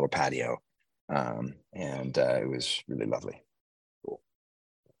out on their little patio, and it was really lovely. Cool.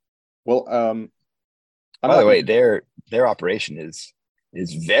 Well, I'm By not the going way, their operation is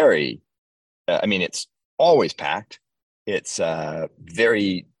very. I mean, it's always packed. It's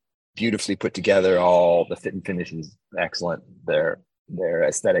very beautifully put together. All the fit and finish is excellent. Their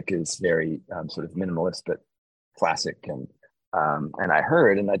aesthetic is very sort of minimalist but classic. And I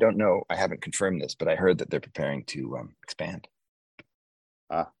heard, and I don't know, I haven't confirmed this, but I heard that they're preparing to expand.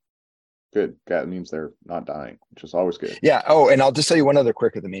 ah, good. That means they're not dying, which is always good. Yeah. Oh, and I'll just tell you one other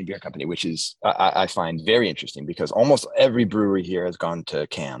quirk of the Maine Beer Company, which is I find very interesting, because almost every brewery here has gone to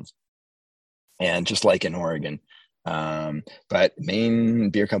cans, and just like in Oregon. But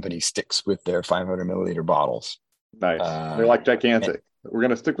Maine Beer Company sticks with their 500 milliliter bottles. Nice. They're Uh, like and gigantic. We're going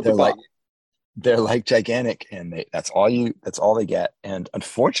to stick with the they're like bottle. they're like gigantic, and that's all they get. And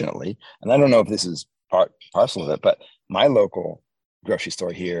unfortunately, and I don't know if this is parcel of it, but my local grocery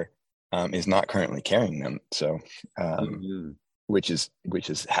store here is not currently carrying them. So, Mm-hmm. which is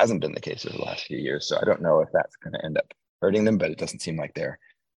hasn't been the case over the last few years. So I don't know if that's going to end up hurting them, but it doesn't seem like they're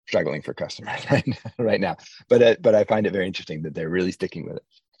struggling for customers right now. But I find it very interesting that they're really sticking with it.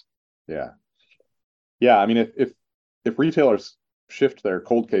 Yeah. Yeah. I mean, if retailers shift their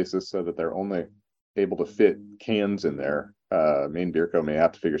cold cases so that they're only able to fit cans in there, Maine Beer Co. may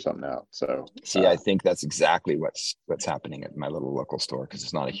have to figure something out. So, See, I think that's exactly what's happening at my little local store, because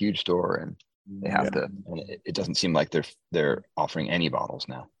it's not a huge store, and they yeah. have to. And it doesn't seem like they're offering any bottles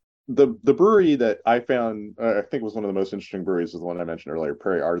now. The brewery that I found, I think was one of the most interesting breweries, is the one I mentioned earlier,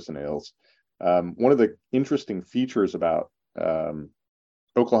 Prairie Artisan Ales. One of the interesting features about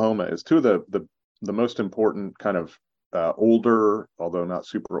Oklahoma is two of the most important kind of older, although not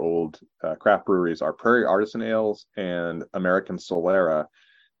super old, craft breweries are Prairie Artisan Ales and American Solera.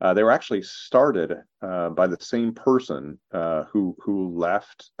 They were actually started by the same person who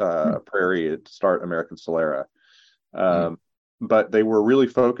left Prairie to start American Solera. Mm. But they were really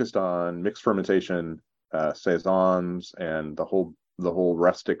focused on mixed fermentation, saisons, and the whole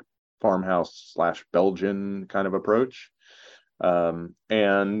rustic farmhouse / Belgian kind of approach.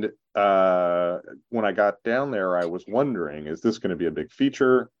 And when I got down there, I was wondering, is this going to be a big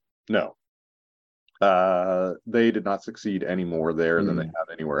feature? No. They did not succeed any more there than they Mm. have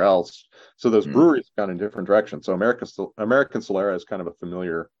anywhere else. So those Mm. breweries have gone in different directions. So American Solera is kind of a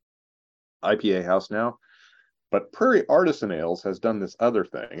familiar IPA house now. But Prairie Artisan Ales has done this other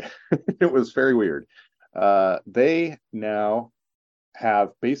thing. It was very weird. They now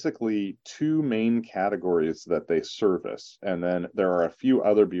have basically two main categories that they service. And then there are a few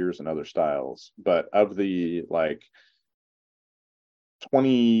other beers and other styles. But of the like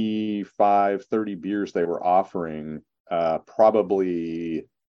 25, 30 beers they were offering, probably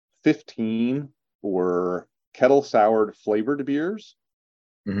 15 were kettle soured flavored beers.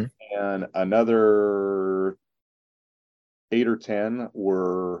 Mm-hmm. And another 8 or 10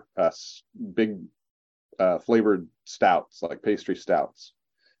 were big flavored stouts, like pastry stouts.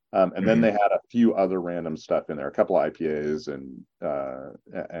 And then Mm-hmm. they had a few other random stuff in there, a couple of IPAs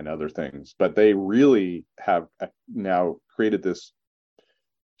and other things. But they really have now created this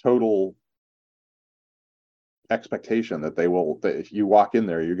total expectation that that if you walk in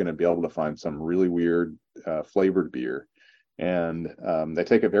there, you're going to be able to find some really weird flavored beer. and they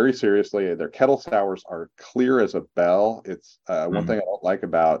take it very seriously. Their kettle sours are clear as a bell. It's one thing I don't like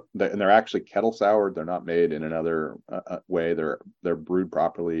about and they're actually kettle soured. They're not made in another way. They're brewed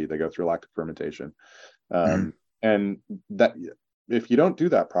properly. They go through lactic fermentation, and that if you don't do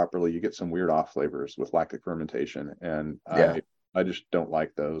that properly, you get some weird off flavors with lactic fermentation, and Yeah. I just don't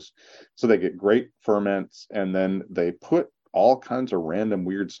like those. So they get great ferments, and then they put all kinds of random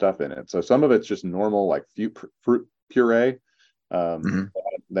weird stuff in it. So some of it's just normal like fruit puree.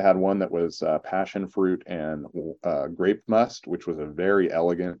 They had one that was passion fruit and grape must, which was a very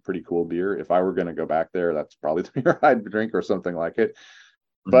elegant, pretty cool beer. If I were going to go back there, that's probably the beer I'd drink or something like it.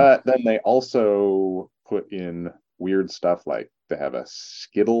 But then they also put in weird stuff like they have a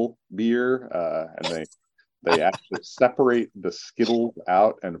Skittle beer, and they actually separate the Skittles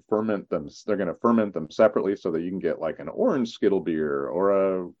out and ferment them. They're going to ferment them separately so that you can get like an orange Skittle beer or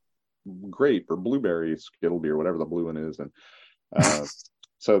a grape or blueberry Skittle beer, whatever the blue one is. And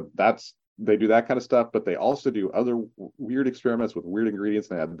so they do that kind of stuff, but they also do other weird experiments with weird ingredients.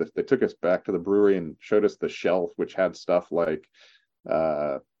 They took us back to the brewery and showed us the shelf, which had stuff like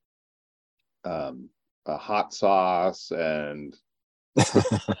a hot sauce and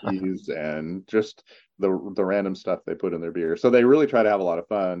cookies and just the random stuff they put in their beer. So they really try to have a lot of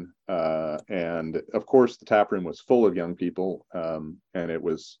fun. And of course, the tap room was full of young people, and it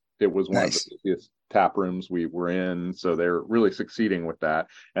was one of the busiest tap rooms we were in. So they're really succeeding with that.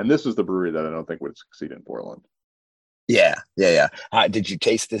 And this is the brewery that I don't think would succeed in Portland. Yeah. Did you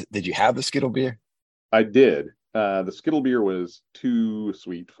taste this? Did you have the Skittle beer? I did. The Skittle beer was too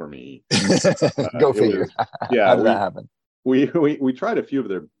sweet for me. Go figure. How did that happen? We tried a few of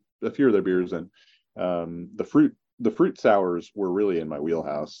their beers, and the fruit sours were really in my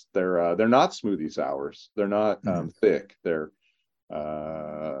wheelhouse. They're not smoothie sours. They're not thick. They're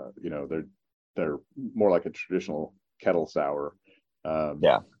they're more like a traditional kettle sour.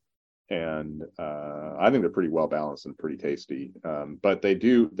 And I think they're pretty well balanced and pretty tasty. But they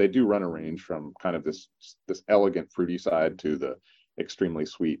do run a range from kind of this elegant fruity side to the extremely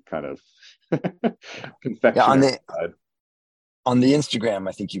sweet kind of confectionery side. On the Instagram,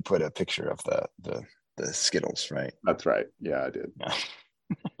 I think you put a picture of the Skittles, right? That's right. Yeah, I did. Yeah.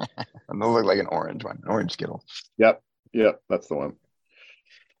 And those look like an orange Skittle. Yep, that's the one.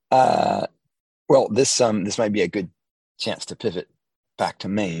 Well, this might be a good chance to pivot back to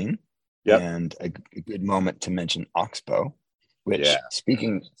Maine. Yep. And a good moment to mention Oxbow, which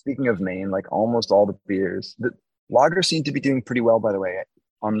speaking of Maine, like almost all the beers, the lagers seem to be doing pretty well, by the way.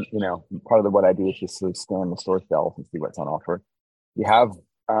 Part of what I do is just sort of scan the store shelves and see what's on offer. You have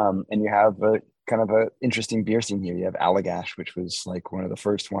a kind of a interesting beer scene here. You have Allagash, which was like one of the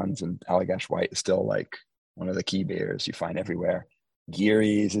first ones, and Allagash White is still like one of the key beers you find everywhere.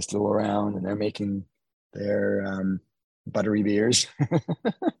 Geary's is still around, and they're making their buttery beers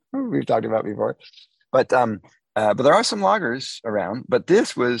we've talked about before. But there are some lagers around. But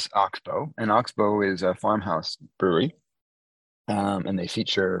this was Oxbow, and Oxbow is a farmhouse brewery. And they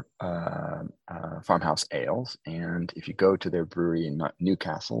feature farmhouse ales. And if you go to their brewery in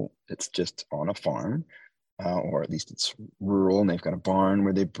Newcastle, it's just on a farm, or at least it's rural, and they've got a barn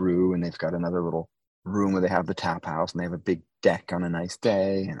where they brew, and they've got another little room where they have the tap house, and they have a big deck on a nice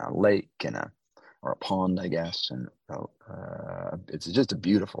day, and a lake or a pond, I guess. And it's just a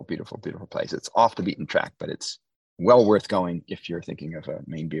beautiful, beautiful, beautiful place. It's off the beaten track, but it's well worth going if you're thinking of a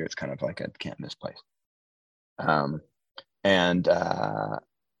Maine beer. It's kind of like a can't miss place. And as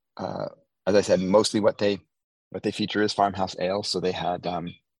I said, mostly what they feature is farmhouse ale. So they had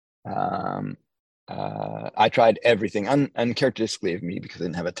I tried everything uncharacteristically of me because I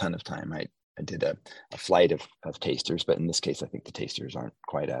didn't have a ton of time. I did a flight of tasters, but in this case, I think the tasters aren't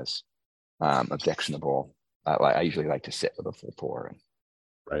quite as objectionable. I usually like to sit with a full pour.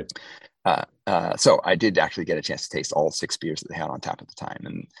 Right. So I did actually get a chance to taste all 6 beers that they had on tap at the time,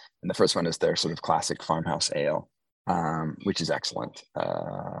 and the first one is their sort of classic farmhouse ale. Which is excellent,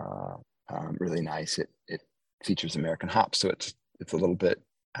 really nice. It features American hops, so it's a little bit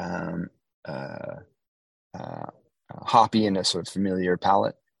hoppy in a sort of familiar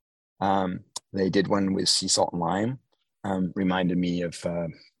palate. They did one with sea salt and lime, reminded me of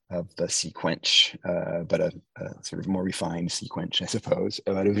the Sea Quench, but a sort of more refined Sea Quench, I suppose.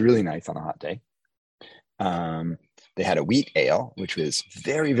 But it was really nice on a hot day. They had a wheat ale, which was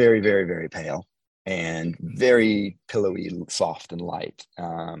very, very, very, very pale and very pillowy, soft and light.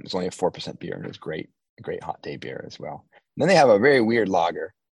 It's only a 4% beer, and it was great, a great hot day beer as well. And then they have a very weird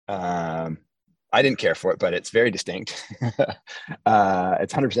lager. I didn't care for it, but it's very distinct. It's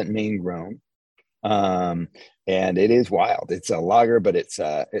 100% Maine grown, and it is wild. It's a lager, but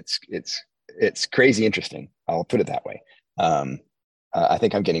it's crazy interesting. I'll put it that way. I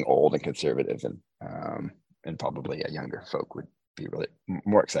think I'm getting old and conservative, and probably a younger folk would be really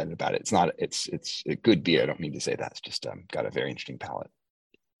more excited about it. It's a good beer. I don't mean to say that. It's just got a very interesting palate.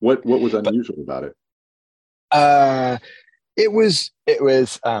 What was But unusual about it? it was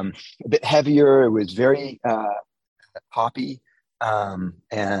a bit heavier. It was very hoppy,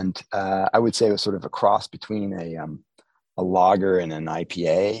 and I would say it was sort of a cross between a lager and an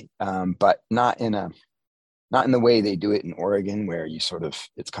IPA, but not in the way they do it in Oregon, where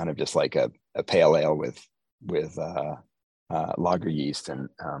it's kind of just like a pale ale with lager yeast and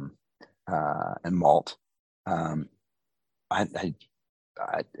malt. I, I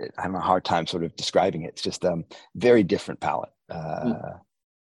I have a hard time sort of describing it. It's just very different palate,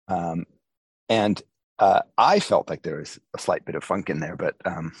 um, and I felt like there was a slight bit of funk in there, but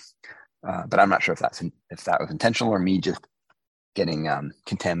I'm not sure if that was intentional or me just getting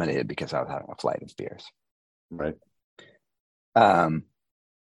contaminated because I was having a flight of beers. Right.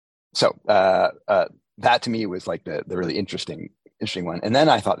 So that to me was like the really interesting one. And then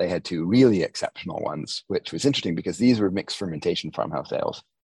I thought they had two really exceptional ones, which was interesting because these were mixed fermentation farmhouse ales.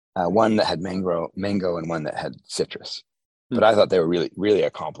 One that had mango and one that had citrus. But I thought they were really, really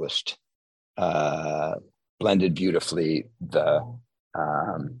accomplished, blended beautifully. The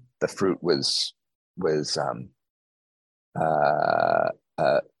fruit was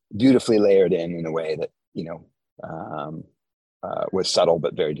beautifully layered in a way that, was subtle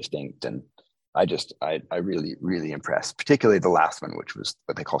but very distinct. And I really, really impressed, particularly the last one, which was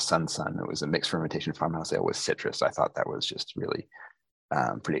what they call Sun. It was a mixed fermentation farmhouse ale with citrus. I thought that was just really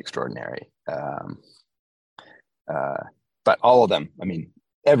pretty extraordinary. But all of them, I mean,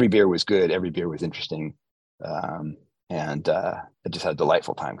 every beer was good. Every beer was interesting. And I just had a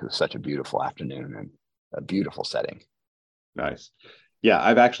delightful time because it was such a beautiful afternoon and a beautiful setting. Nice. Yeah,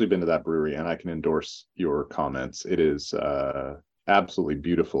 I've actually been to that brewery and I can endorse your comments. It is absolutely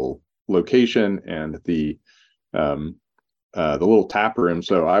beautiful location, and the little tap room.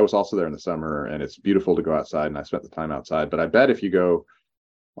 So I was also there in the summer, and it's beautiful to go outside, and I spent the time outside. But I bet if you go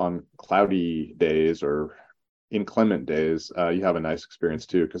on cloudy days or inclement days, you have a nice experience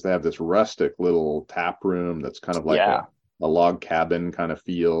too, because they have this rustic little tap room that's kind of like a log cabin kind of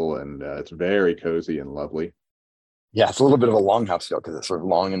feel, and it's very cozy and lovely. Yeah, it's a little bit of a longhouse feel because it's sort of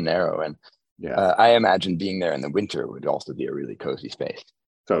long and narrow. And I imagine being there in the winter would also be a really cozy space.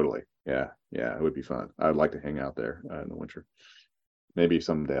 Totally. Yeah, it would be fun. I'd like to hang out there in the winter. Maybe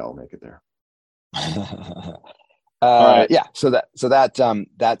someday I'll make it there. All right. Yeah. So that's I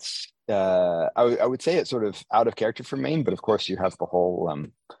would say it's sort of out of character for Maine, but of course you have the whole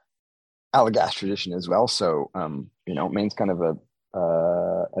Allagash tradition as well. So Maine's kind of a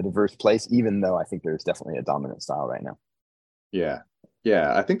diverse place, even though I think there's definitely a dominant style right now. Yeah,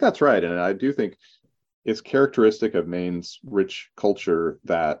 I think that's right, and I do think it's characteristic of Maine's rich culture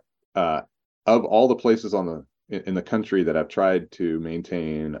that of all the places in the country that have tried to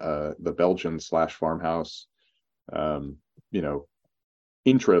maintain the Belgian / farmhouse,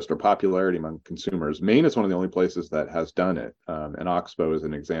 interest or popularity among consumers, Maine is one of the only places that has done it. And Oxbow is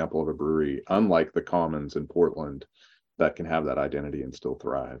an example of a brewery, unlike the Commons in Portland, that can have that identity and still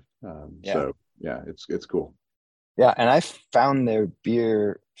thrive. So yeah, it's cool. Yeah, and I found their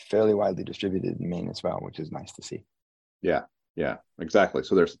beer fairly widely distributed in Maine as well, which is nice to see. Yeah, exactly.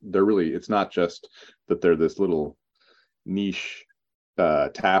 So they're really, it's not just that they're this little niche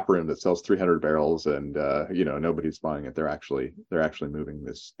tap room that sells 300 barrels and nobody's buying it. They're actually moving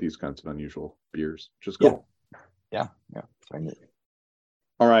these kinds of unusual beers, which is cool. Yeah. Very neat.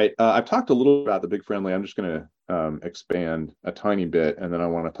 All right, I've talked a little about the Big Friendly. I'm just going to expand a tiny bit, and then I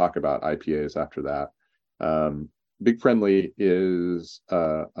want to talk about IPAs after that. Big Friendly is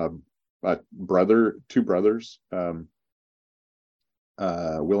two brothers,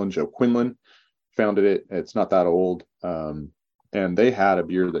 Will and Joe Quinlan, founded it. It's not that old, and they had a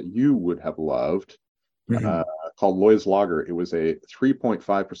beer that you would have loved, called Loy's Lager. It was a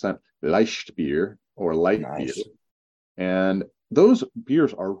 3.5% leicht beer or light beer, and those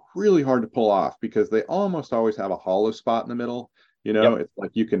beers are really hard to pull off because they almost always have a hollow spot in the middle. It's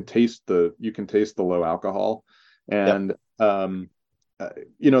like you can taste the low alcohol, and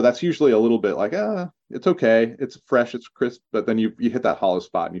that's usually a little bit like, it's okay, it's fresh, it's crisp, but then you hit that hollow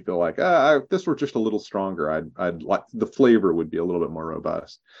spot and you feel like, if this were just a little stronger, I'd like, the flavor would be a little bit more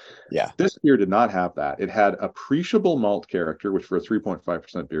robust. This beer did not have that. It had appreciable malt character, which for a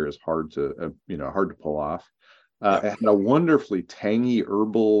 3.5% beer is hard to pull off. It had a wonderfully tangy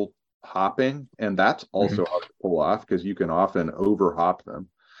herbal hopping, and that's also hard to pull off because you can often over hop them.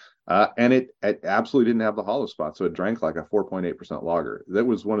 And it absolutely didn't have the hollow spot. So it drank like a 4.8% lager. That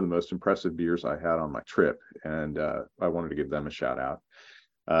was one of the most impressive beers I had on my trip. And I wanted to give them a shout out.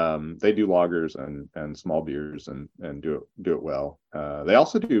 They do lagers and small beers and do it well. They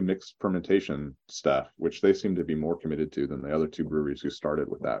also do mixed fermentation stuff, which they seem to be more committed to than the other two breweries who started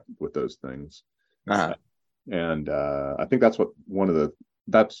with those things. Uh-huh. And I think that's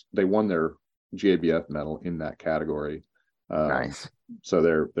they won their GABF medal in that category. Nice. So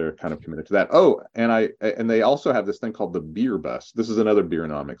they're kind of committed to that. Oh, and they also have this thing called the beer bus. This is another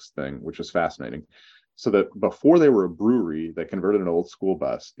Beernomics thing, which is fascinating. So that before they were a brewery, they converted an old school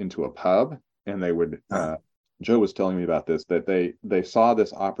bus into a pub, and they would. Joe was telling me about this, that they saw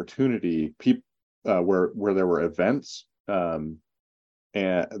this opportunity, where there were events, and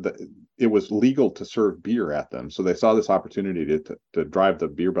it was legal to serve beer at them. So they saw this opportunity to drive the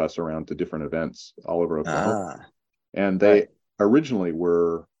beer bus around to different events all over Oklahoma. And they originally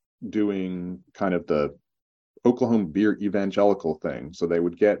were doing kind of the Oklahoma beer evangelical thing. So they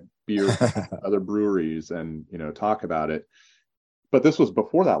would get beer from other breweries and, talk about it. But this was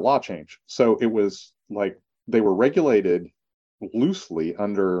before that law change. So it was like they were regulated loosely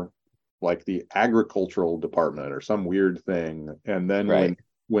under like the agricultural department or some weird thing. And then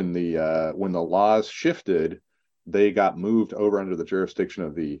when the laws shifted, they got moved over under the jurisdiction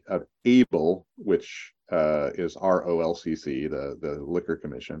of ABLE, which is ROLCC, the Liquor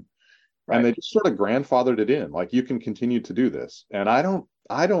Commission. Right. And they just sort of grandfathered it in, like, you can continue to do this. And I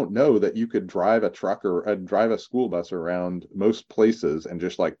don't know that you could drive a truck or drive a school bus around most places and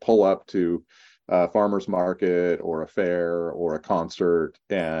just like pull up to a farmer's market or a fair or a concert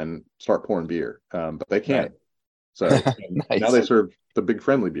and start pouring beer. But they can. Right. So nice. Now they serve the Big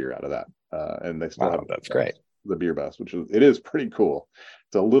Friendly beer out of that. And they still have that's great. The beer bus, it is pretty cool.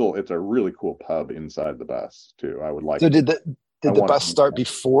 It's a really cool pub inside the bus too. I would like. So did the bus start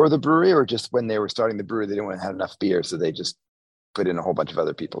before the brewery, or just when they were starting the brewery, they didn't want to have enough beer, so they just put in a whole bunch of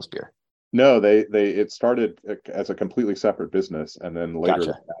other people's beer? No, it started as a completely separate business, and then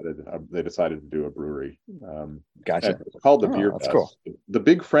later they decided to do a brewery. Gotcha. It's called the Beer Bus. That's cool. The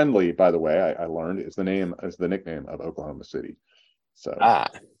Big Friendly, by the way, I learned is the nickname of Oklahoma City. So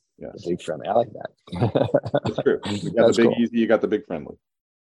yes. Big Friendly. I like that. It's true. You got the Big Easy, you got the Big Friendly.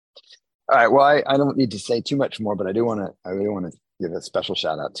 All right. Well, I don't need to say too much more, but I really want to give a special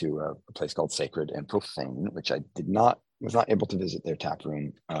shout out to a place called Sacred and Profane, which I was not able to visit their tap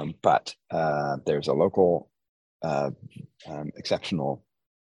room, but there's a local exceptional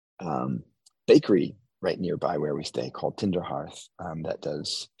bakery right nearby where we stay called Tinder Hearth that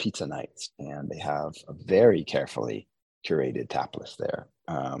does pizza nights, and they have a very carefully curated tap list there.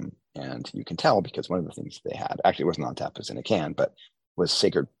 And you can tell because one of the things they had, actually wasn't on tap, it was in a can, but was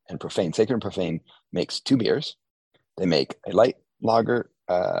Sacred and Profane. Sacred and Profane makes two beers. They make a light lager,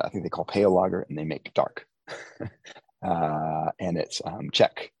 I think they call pale lager, and they make dark. And it's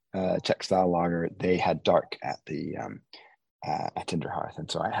Czech style lager. They had dark at the at Tinder Hearth, and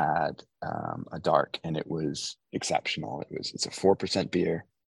so I had a dark, and it was exceptional. It's a 4% beer.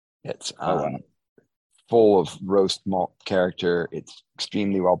 It's full of roast malt character. It's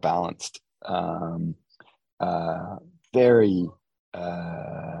extremely well balanced. Very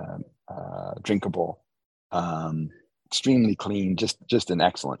drinkable. Extremely clean. Just an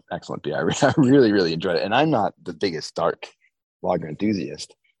excellent beer. I really, really enjoyed it. And I'm not the biggest dark lager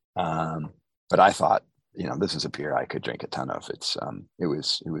enthusiast, but I thought, this is a beer I could drink a ton of. It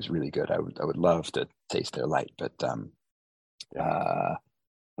was really good. I would love to taste their light, but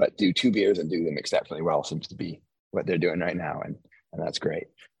do two beers and do them exceptionally well seems to be what they're doing right now, and that's great.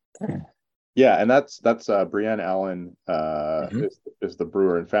 Yeah, and that's Brienne Allen is the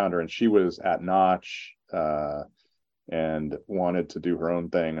brewer and founder, and she was at Notch and wanted to do her own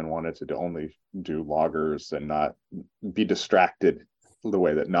thing and wanted to only do lagers and not be distracted the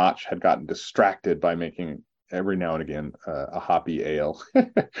way that Notch had gotten distracted by making every now and again a hoppy ale.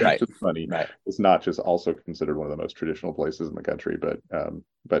 Right. It's funny. Right. It's Notch is also considered one of the most traditional places in the country,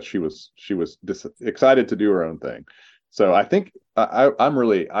 but she was excited to do her own thing. So I think I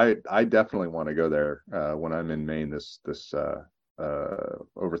definitely want to go there when I'm in Maine this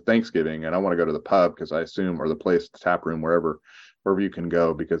over Thanksgiving, and I want to go to the pub because I assume, or the place, the tap room, wherever you can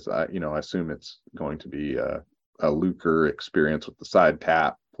go, because I assume it's going to be a lucre experience with the side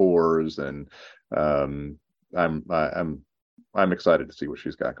tap pours, and I'm excited to see what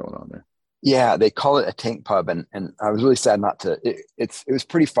she's got going on there. Yeah, they call it a tank pub, and I was really sad not to. It was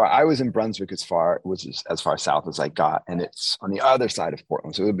pretty far. I was in Brunswick as far south as I got, and it's on the other side of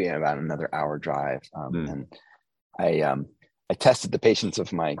Portland, so it would be about another hour drive. And I tested the patience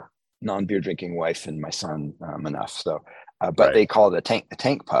of my non-beer drinking wife and my son enough, so but Right. they call it a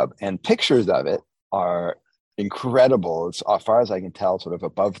tank pub, and pictures of it are incredible. As far as I can tell, sort of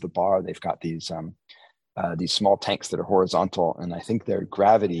above the bar, they've got these small tanks that are horizontal, and I think they're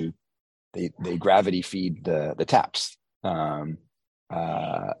gravity. They gravity feed the taps. And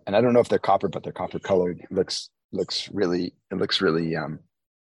I don't know if they're copper, but they're copper colored. It looks really like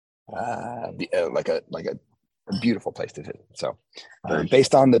a beautiful place to visit. So, Very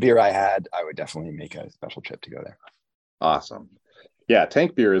based cool. on the beer I had, I would definitely make a special trip to go there. Awesome. Yeah,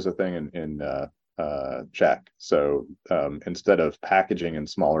 tank beer is a thing in Czech. So instead of packaging in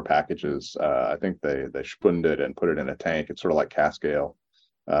smaller packages, I think they spuned it and put it in a tank. It's sort of like cask ale,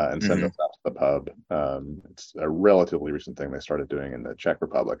 and send Mm-hmm. those out to the pub. It's a relatively recent thing they started doing in the Czech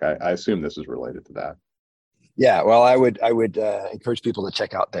Republic. I assume this is related to that. Yeah, well, I would encourage people to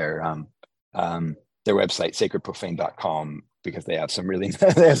check out their website, sacredprofane.com, because they have some really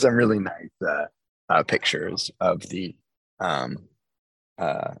they have some really nice pictures um,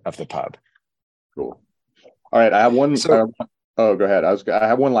 of the pub. Cool. All right, I have one. So Oh, go ahead. I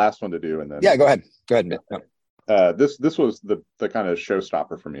have one last one to do, and then yeah, go ahead. No. this was the kind of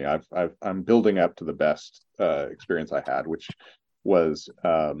showstopper for me. I'm building up to the best experience I had, which was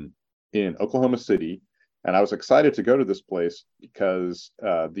in Oklahoma City, and I was excited to go to this place because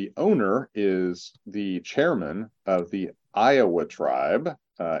the owner is the chairman of the Iowa tribe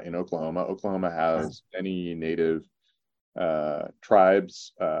in Oklahoma. Oklahoma has many native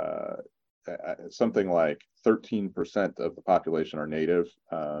tribes. Something like 13% of the population are native,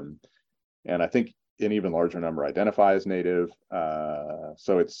 and I think an even larger number identify as native.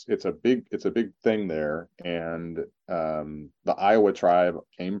 So it's a big thing there. And the Iowa tribe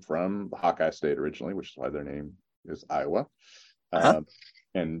came from the Hawkeye State originally, which is why their name is Iowa. Uh-huh. Um,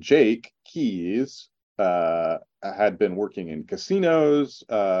 and Jake Keys had been working in casinos,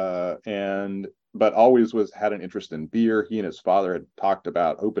 and but always had an interest in beer. He and his father had talked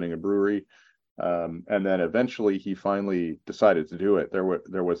about opening a brewery. And then eventually he finally decided to do it.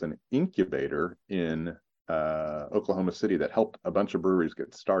 There was an incubator in Oklahoma City that helped a bunch of breweries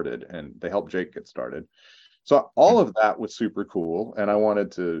get started, and they helped Jake get started. So all of that was super cool, and I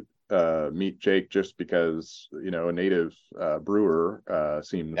wanted to meet Jake just because a native brewer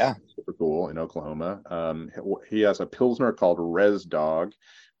seems Yeah. super cool in Oklahoma. He has a pilsner called Res Dog,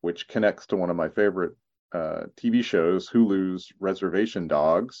 which connects to one of my favorite TV shows, Hulu's Reservation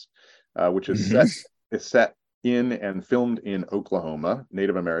Dogs, which Mm-hmm. is set in and filmed in Oklahoma,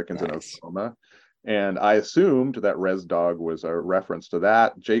 Native Americans in Nice. Oklahoma. And I assumed that Res Dog was a reference to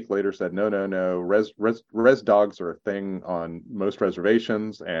that. Jake later said, no, no, no. Res Dogs are a thing on most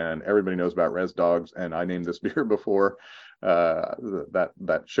reservations, and everybody knows about Res Dogs. And I named this beer before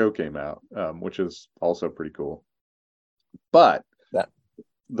that show came out, which is also pretty cool. But That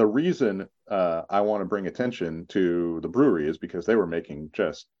the reason I want to bring attention to the brewery is because they were making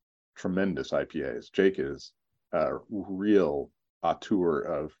just tremendous IPAs. Jake is a real auteur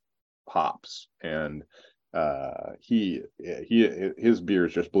of hops, and his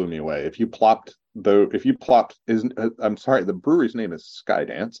beers just blew me away. If you plopped I'm sorry, the brewery's name is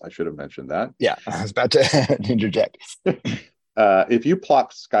Skydance. I should have mentioned that. yeah, I was about to interject. If you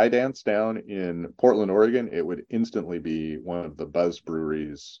plopped Skydance down in Portland, Oregon, it would instantly be one of the buzz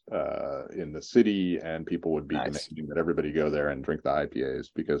breweries in the city, and people would be Nice. demanding that everybody go there and drink the IPAs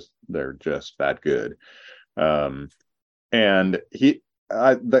because they're just that good. Um, and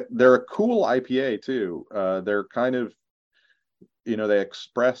they're a cool IPA too. They're kind of, they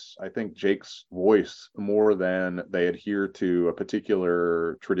express, I think, Jake's voice more than they adhere to a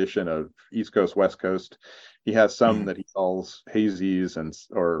particular tradition of East Coast, West Coast. He has some Mhm. that he calls hazies, and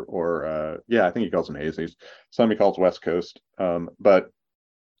I think he calls them hazies. Some he calls West Coast, but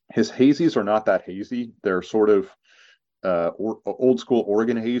his hazies are not that hazy. They're sort of old school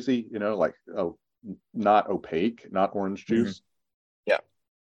Oregon hazy, like not opaque, not orange Mhm. juice. Yeah.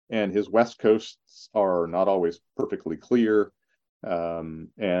 And his West Coasts are not always perfectly clear.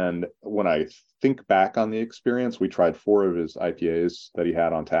 And when I think back on the experience, we tried 4 of his IPAs that he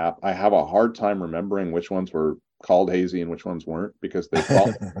had on tap. I have a hard time remembering which ones were called hazy and which ones weren't, because they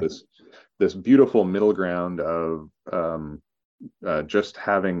follow this beautiful middle ground of just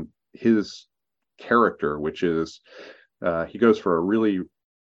having his character, which is he goes for a really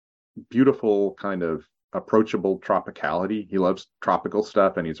beautiful kind of approachable tropicality. He loves tropical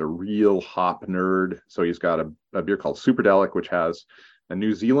stuff, and he's a real hop nerd. So he's got a beer called Superdelic, which has a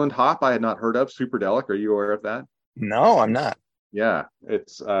New Zealand hop I had not heard of. Superdelic, are you aware of that? No, I'm not. Yeah,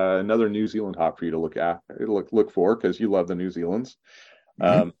 it's another New Zealand hop for you to look for, because you love the New Zealands.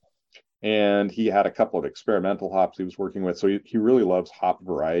 Mhm. Um, and he had a couple of experimental hops he was working with. So he really loves hop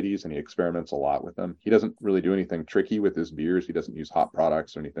varieties, and he experiments a lot with them. He doesn't really do anything tricky with his beers. He doesn't use hop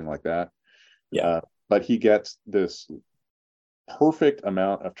products or anything like that. Yeah. But he gets this perfect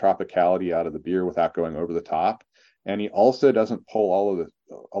amount of tropicality out of the beer without going over the top. And he also doesn't pull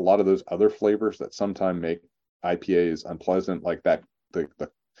a lot of those other flavors that sometimes make IPAs unpleasant, like that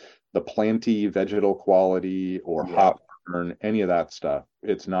the planty vegetal quality or hop burn, any of that stuff.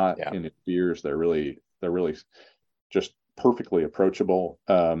 It's not in his beers. They're really just perfectly approachable.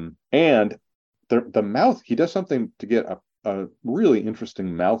 And the mouth, he does something to get a really interesting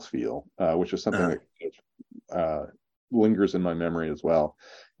mouthfeel, which is something that lingers in my memory as well.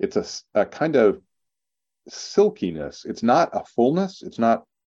 It's a kind of silkiness. It's not a fullness. It's not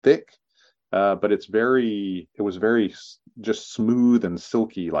thick, but it was very just smooth and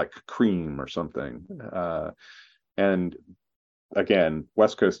silky, like cream or something. And again,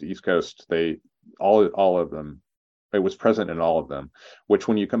 West Coast to East Coast, all of them, it was present in all of them, which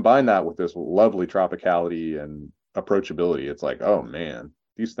when you combine that with this lovely tropicality and approachability, it's like, oh man,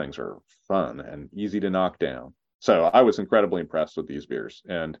 these things are fun and easy to knock down. So I was incredibly impressed with these beers.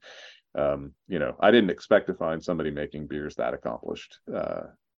 And, I didn't expect to find somebody making beers that accomplished.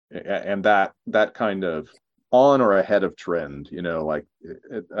 And that kind of on or ahead of trend,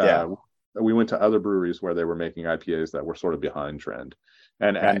 we went to other breweries where they were making IPAs that were sort of behind trend.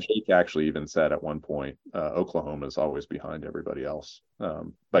 And Jake actually even said at one point, Oklahoma is always behind everybody else.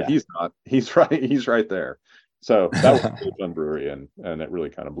 But he's not. He's right there. So that was a really fun brewery, and it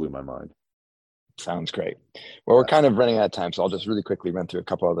really kind of blew my mind. Sounds great. Well, we're kind of running out of time, so I'll just really quickly run through a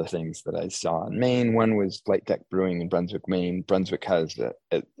couple other things that I saw in Maine. One was Flight Deck Brewing in Brunswick, Maine. Brunswick has,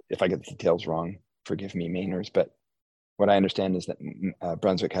 if I get the details wrong, forgive me, Mainers, but what I understand is that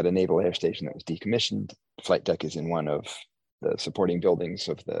Brunswick had a naval air station that was decommissioned. Flight Deck is in one of the supporting buildings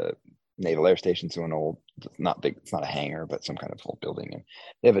of the naval air station, so an old, not big, it's not a hangar, but some kind of old building. And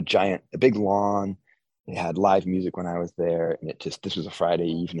they have a big lawn. They had live music when I was there, and this was a Friday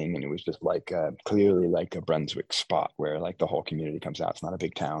evening, and it was just like clearly like a Brunswick spot where like the whole community comes out. It's not a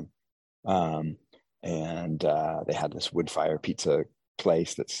big town. And they had this wood fire pizza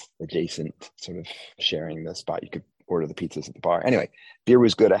place that's adjacent, sort of sharing the spot. You could order the pizzas at the bar. Anyway, beer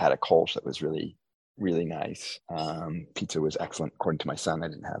was good. I had a Kolsch that was really, really nice. Pizza was excellent. According to my son, I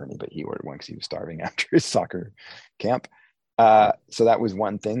didn't have any, but he ordered one because he was starving after his soccer camp. So that was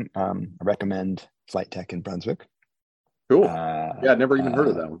one thing. I recommend Flight Tech in Brunswick. Cool. I'd never even heard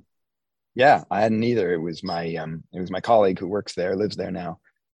of that one. Yeah, I hadn't either. It was my colleague who works there, lives there now,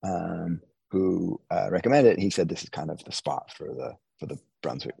 who recommended it. He said this is kind of the spot for the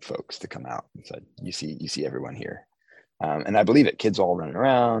Brunswick folks to come out. He said you see everyone here, and I believe it. Kids all running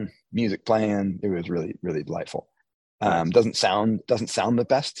around, music playing. It was really, really delightful. Nice. Doesn't sound the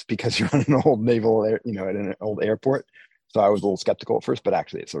best because you're on an old naval at an old airport. So I was a little skeptical at first, but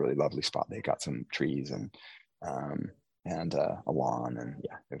actually it's a really lovely spot. They got some trees and a lawn, and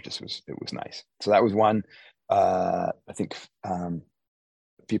it was nice. So that was one. I think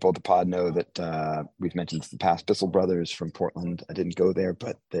people at the pod know that we've mentioned the past Bissell Brothers from Portland. I didn't go there,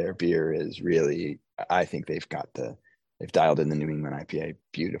 but their beer is really, I think they've dialed in the New England IPA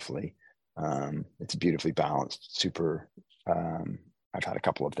beautifully. It's beautifully balanced, super. I've had a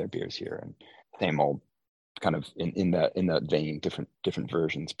couple of their beers here, and same old, kind of in that vein, different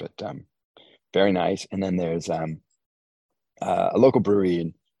versions, but very nice. And then there's a local brewery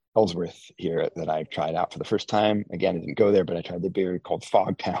in Ellsworth here that I tried out for the first time. Again, I didn't go there, but I tried the beer called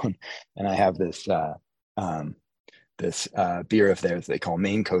Fogtown, and I have this beer of theirs they call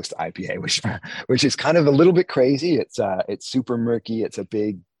Maine Coast IPA, which is kind of a little bit crazy. It's super murky. It's a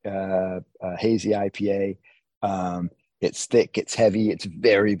big hazy IPA. It's thick. It's heavy. It's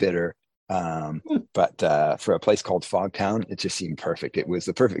very bitter. But for a place called Fogtown, it just seemed perfect. It was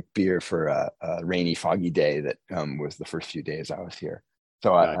the perfect beer for a rainy, foggy day that was the first few days I was here.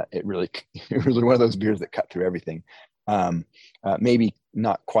 So it was one of those beers that cut through everything. Maybe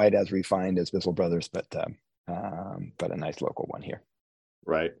not quite as refined as Bissell Brothers, but a nice local one here.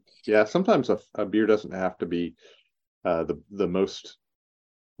 Right. Yeah. Sometimes a beer doesn't have to be the most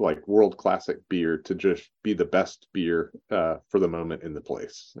like world classic beer to just be the best beer for the moment in the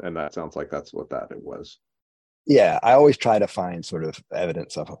place, and that sounds like that's what it was. Yeah, I always try to find sort of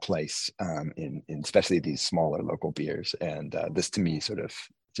evidence of a place in especially these smaller local beers, and this to me sort of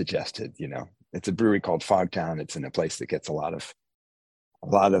suggested, it's a brewery called Fogtown. It's in a place that gets a lot of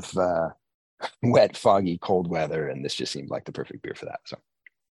wet, foggy, cold weather, and this just seemed like the perfect beer for that. So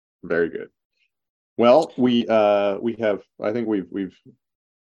very good. Well, we have, I think we've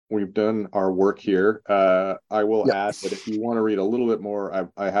we've done our work here. I will Yep. add that if you want to read a little bit more,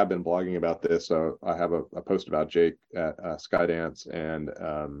 I have been blogging about this. So I have a post about Jake at Skydance, and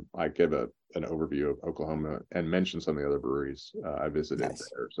I give an overview of Oklahoma and mention some of the other breweries I visited Nice.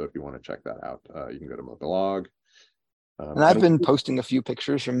 there. So if you want to check that out, you can go to my blog. And I've been posting a few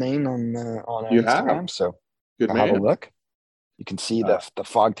pictures from Maine on our You have Instagram, so good I'll have a man. look. You can see the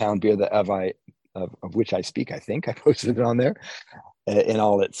Fogtown beer that of which I speak. I think I posted it on there in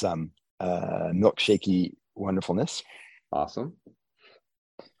all its milkshakey wonderfulness. Awesome.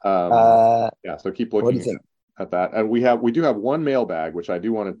 Uh, Yeah, so keep what do you looking think? at that. And we do have one mailbag, which I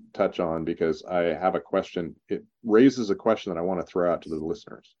do want to touch on because I have a question. It raises a question that I want to throw out to the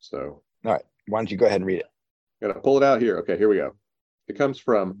listeners. So All right, why don't you go ahead and read it? gotta pull it out here. Okay, here we go. It comes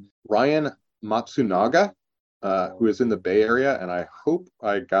from Ryan Matsunaga, who is in the Bay Area, and I hope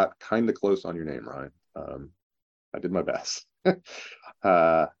I got kind of close on your name, Ryan. I did my best.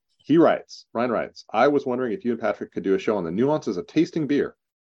 Ryan writes, I was wondering if you and Patrick could do a show on the nuances of tasting beer.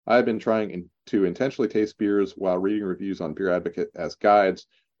 I've been trying to intentionally taste beers while reading reviews on Beer Advocate as guides,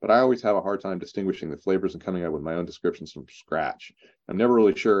 but I always have a hard time distinguishing the flavors and coming up with my own descriptions from scratch. I'm never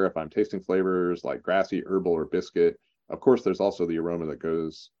really sure if I'm tasting flavors like grassy, herbal, or biscuit. Of course, there's also the aroma that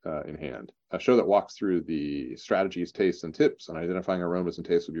goes in hand. A show that walks through the strategies, tastes, and tips on identifying aromas and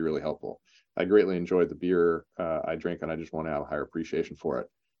tastes would be really helpful. I greatly enjoyed the beer I drink, and I just want to have a higher appreciation for it.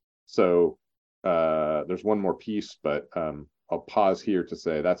 So there's one more piece, but I'll pause here to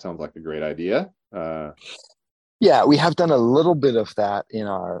say that sounds like a great idea. Yeah, we have done a little bit of that in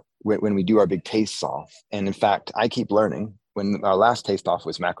when we do our big taste off, and in fact, I keep learning. When our last taste off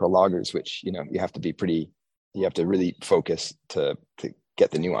was macro lagers, which you have to really focus to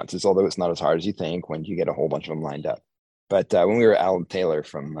get the nuances. Although it's not as hard as you think when you get a whole bunch of them lined up. But when we were Alan Taylor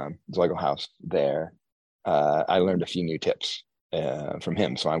from Zeugo House there, I learned a few new tips from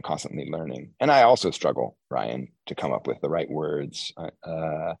him. So I'm constantly learning, and I also struggle, Ryan, to come up with the right words.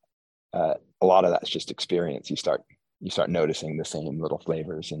 A lot of that's just experience. You start noticing the same little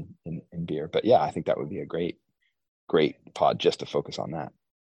flavors in beer. But yeah, I think that would be a great pod just to focus on that.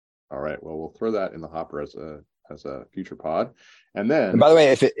 All right. Well, we'll throw that in the hopper as a future pod. And then, by the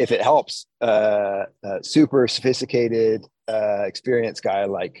way, if it helps, super sophisticated, experienced guy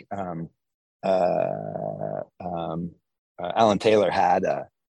like Alan Taylor had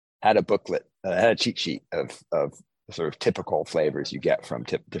a booklet, had a cheat sheet of sort of typical flavors you get from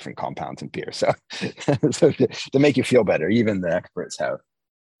different compounds in beer. So, so to make you feel better, even the experts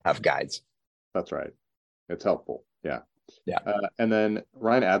have guides. That's right. It's helpful. Yeah. Yeah. And then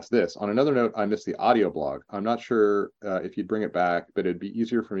Ryan adds this. On another note, I missed the audio blog. I'm not sure if you'd bring it back, but it'd be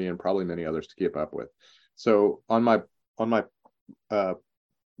easier for me and probably many others to keep up with. So on my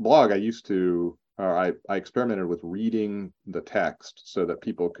blog, I experimented with reading the text so that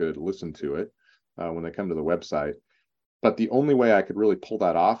people could listen to it when they come to the website. But the only way I could really pull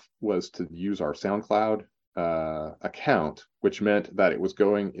that off was to use our SoundCloud account, which meant that it was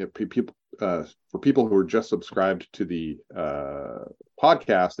going for people who were just subscribed to the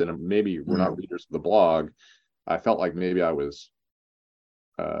podcast and maybe were not readers of the blog. I felt like maybe I was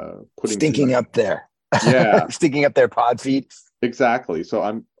putting stinking up there. Yeah, stinking up their pod feed. Exactly. So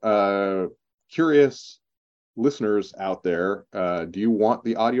I'm curious, listeners out there, do you want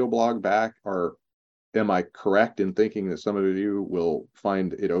the audio blog back, or am I correct in thinking that some of you will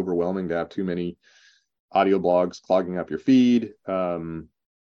find it overwhelming to have too many audio blogs clogging up your feed?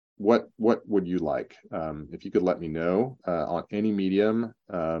 What would you like? If you could let me know on any medium,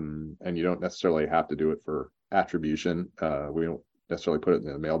 and you don't necessarily have to do it for attribution. We don't necessarily put it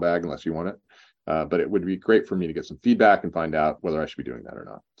in the mailbag unless you want it. But it would be great for me to get some feedback and find out whether I should be doing that or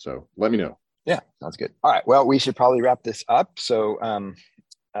not. So let me know. Yeah, sounds good. All right. Well, we should probably wrap this up. So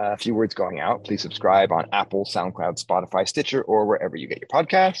a few words going out. Please subscribe on Apple, SoundCloud, Spotify, Stitcher, or wherever you get your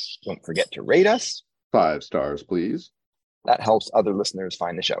podcasts. Don't forget to rate us. 5 stars, please. That helps other listeners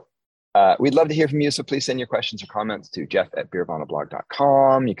find the show. We'd love to hear from you, so please send your questions or comments to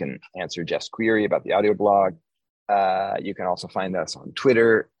jeff@beervanablog.com. You can answer Jeff's query about the audio blog. You can also find us on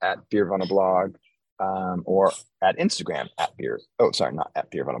Twitter @beervanablog or at Instagram at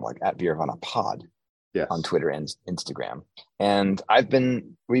beervanapod. Yes. On Twitter and Instagram. And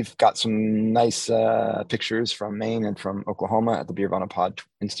we've got some nice pictures from Maine and from Oklahoma at the Beervana Pod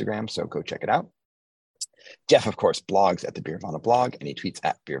Instagram, so go check it out. Jeff, of course, blogs at the Beervana blog, and he tweets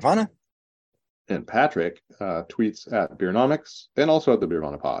at Beervana. And Patrick tweets at Beernomics and also at the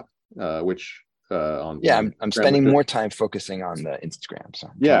Beervana Pod, which I'm spending more time focusing on the Instagram, so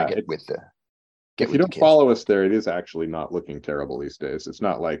I'm trying to get with the. If you don't follow us there, it is actually not looking terrible these days. It's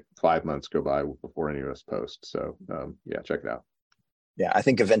not like 5 months go by before any of us post. So yeah, check it out. yeah, I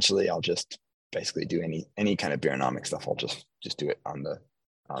think eventually I'll just basically do any kind of beeronomic stuff. I'll just do it on the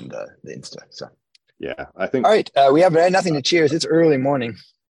Insta. So Yeah, I think. all right, we have nothing to cheers. It's early morning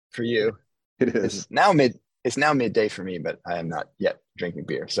for you. It is. It's now midday for me, but I am not yet drinking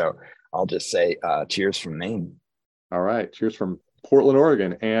beer. So I'll just say cheers from Maine. All right. Cheers from Portland,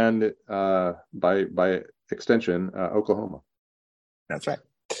 Oregon, and by extension, Oklahoma. That's right.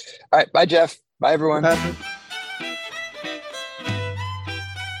 All right. Bye, Jeff. Bye, everyone. Patrick.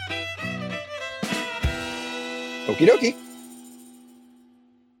 Okie dokie.